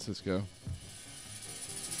 San Francisco.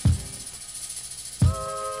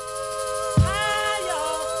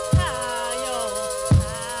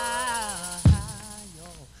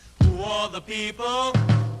 Who are the people?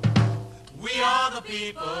 We are the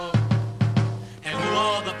people. And who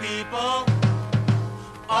are the people?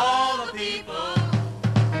 All the people.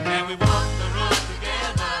 And we walk the road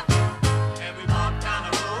together. And we walk down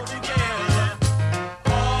the road together.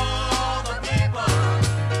 All the people.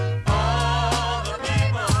 All the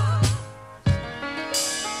people.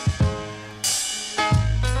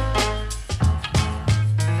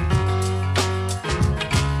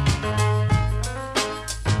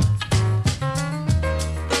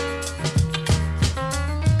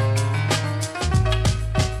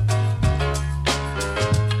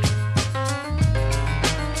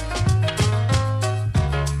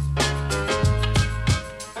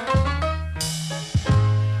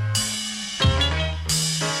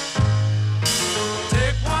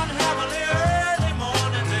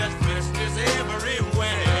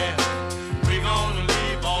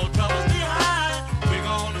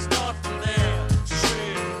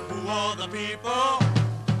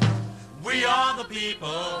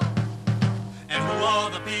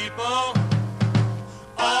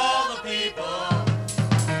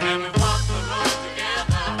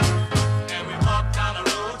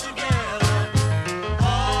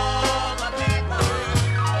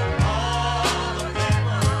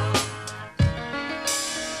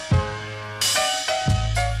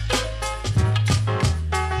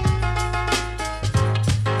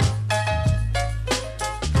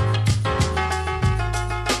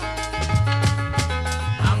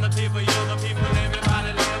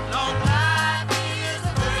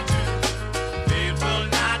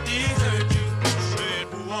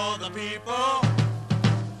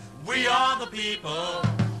 We are the people.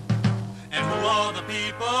 And who are the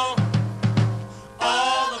people?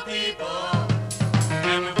 All the people.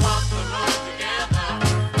 And we walk the road together.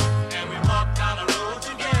 And we walk down the road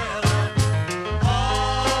together.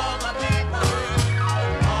 All the people.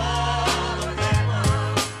 All the people.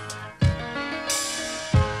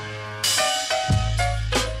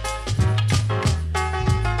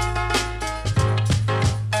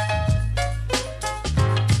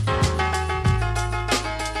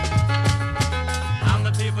 I'm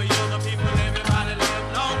the people, you're the people, everybody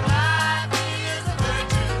live long life is a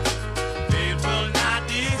virtue. It will not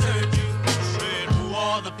desert you. Said, who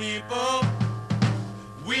are the people?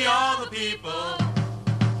 We are the people.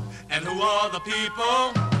 And who are the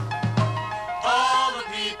people? All the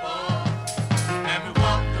people. And we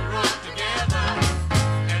walk the road together.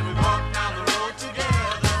 And we walk down the road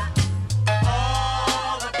together.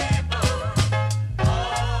 All the people.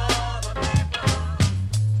 All the people.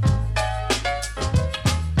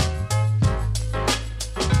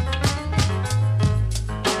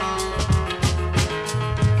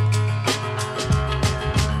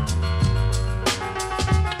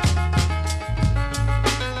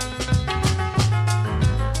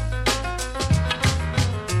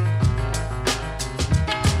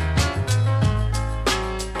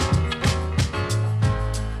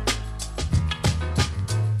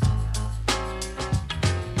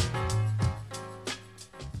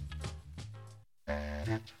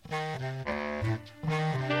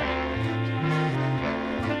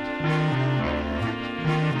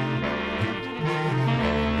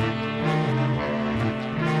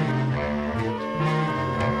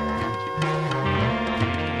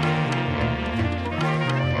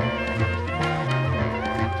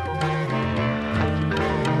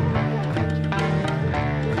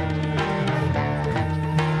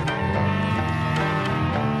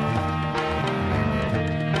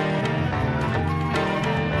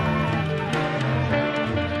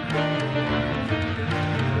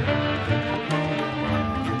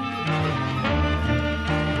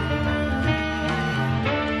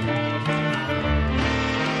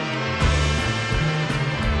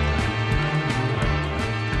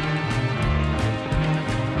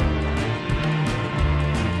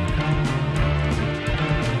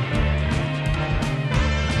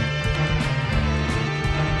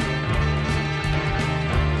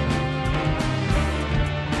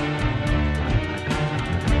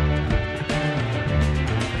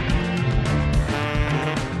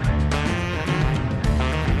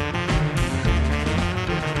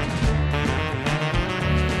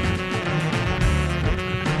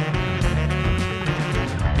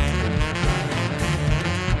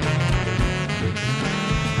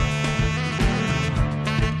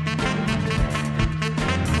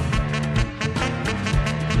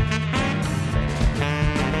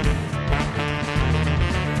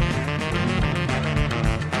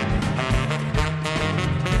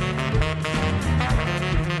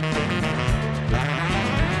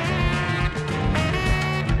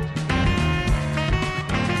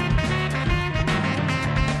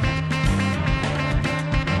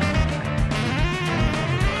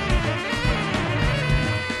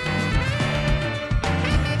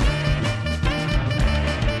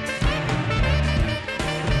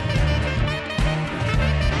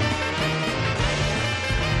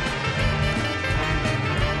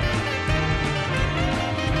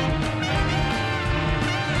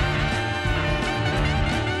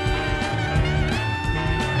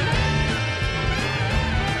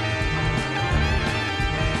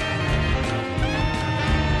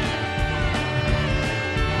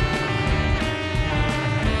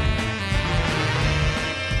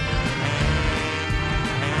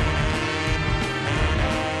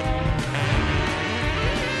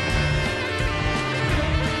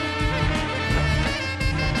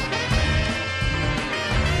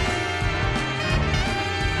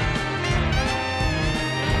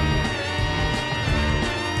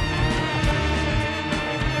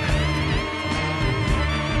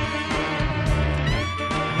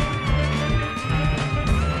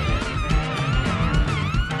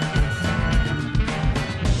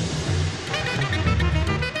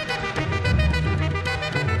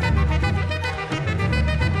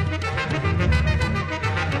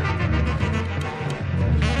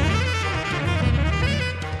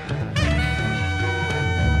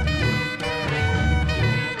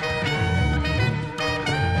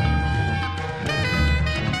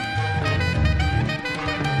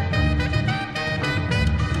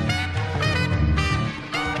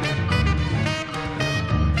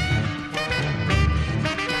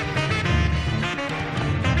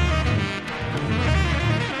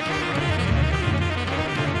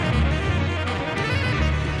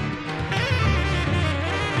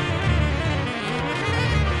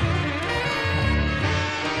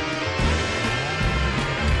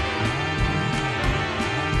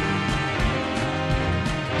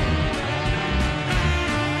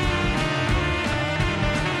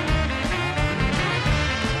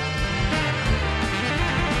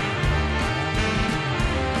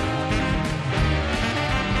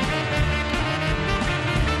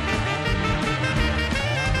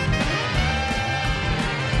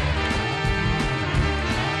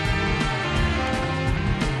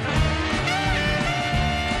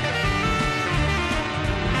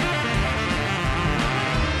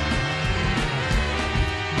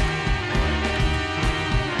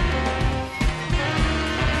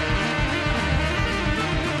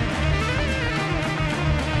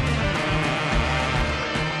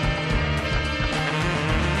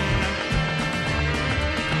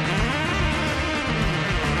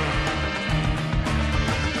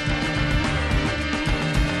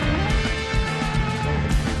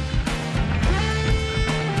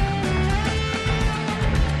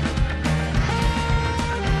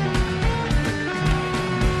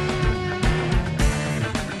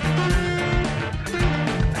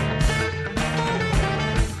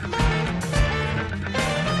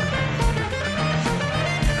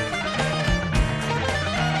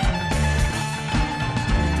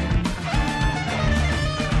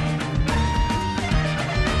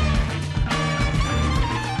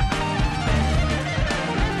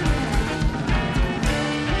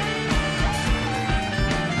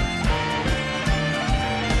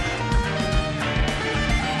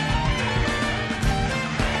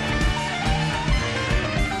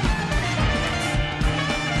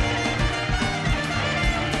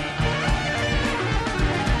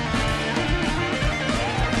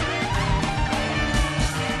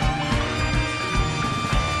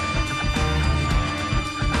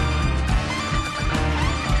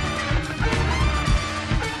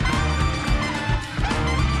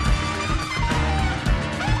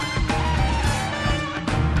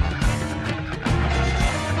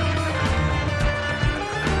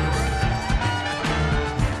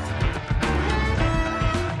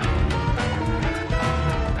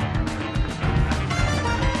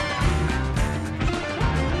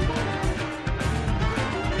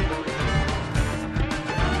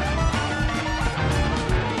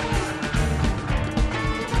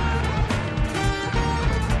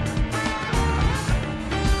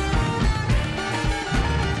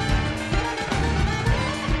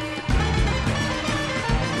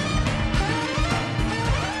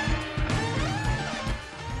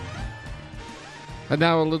 And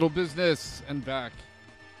now a little business and back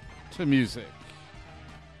to music.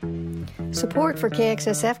 Support for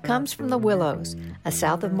KXSF comes from the Willows, a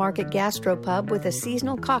south of Market gastropub with a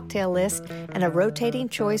seasonal cocktail list and a rotating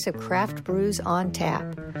choice of craft brews on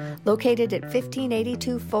tap. Located at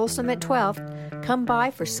 1582 Folsom at 12th, come by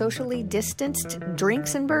for socially distanced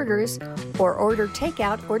drinks and burgers or order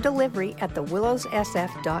takeout or delivery at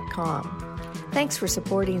thewillowssf.com. Thanks for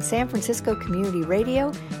supporting San Francisco Community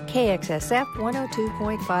Radio, KXSF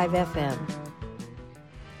 102.5 FM.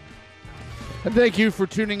 And thank you for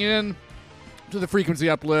tuning in to the Frequency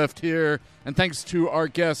Uplift here. And thanks to our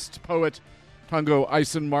guest poet, Tongo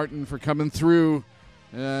Eisen-Martin, for coming through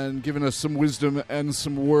and giving us some wisdom and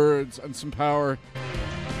some words and some power.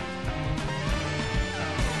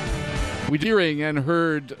 We hearing and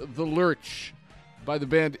heard The Lurch by the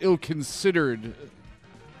band Ill Considered.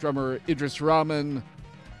 Drummer Idris Rahman,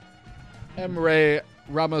 Emre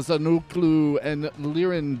Ramazanoglu, and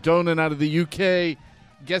Liran Donan out of the UK.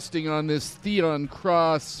 Guesting on this, Theon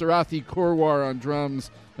Cross, Sarathi Korwar on drums,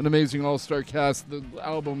 an amazing all-star cast. The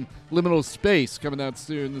album Liminal Space coming out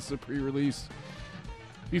soon. This is a pre-release.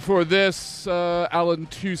 Before this, Alan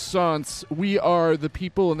Toussaint's We Are the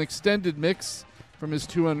People, an extended mix from his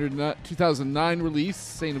 2009 release,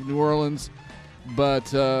 Saint of New Orleans, but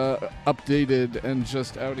updated and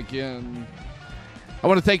just out again. I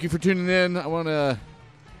want to thank you for tuning in. I want to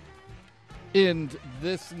end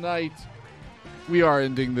this night. We are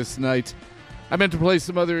ending this night. I meant to play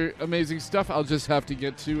some other amazing stuff. I'll just have to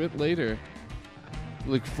get to it later.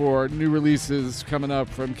 Look for new releases coming up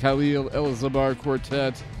from Khalil El-Zabar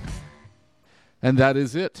Quartet. And that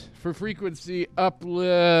is it for Frequency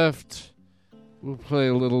Uplift. We'll play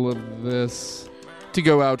a little of this to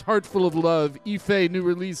go out. Heart Full of Love, Ife, new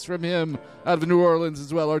release from him out of New Orleans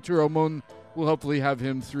as well. Arturo Mon will hopefully have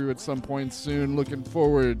him through at some point soon. Looking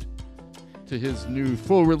forward to his new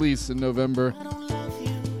full release in November.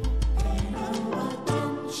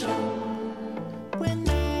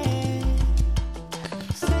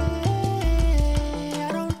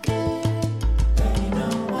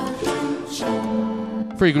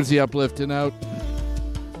 Frequency Uplift and out.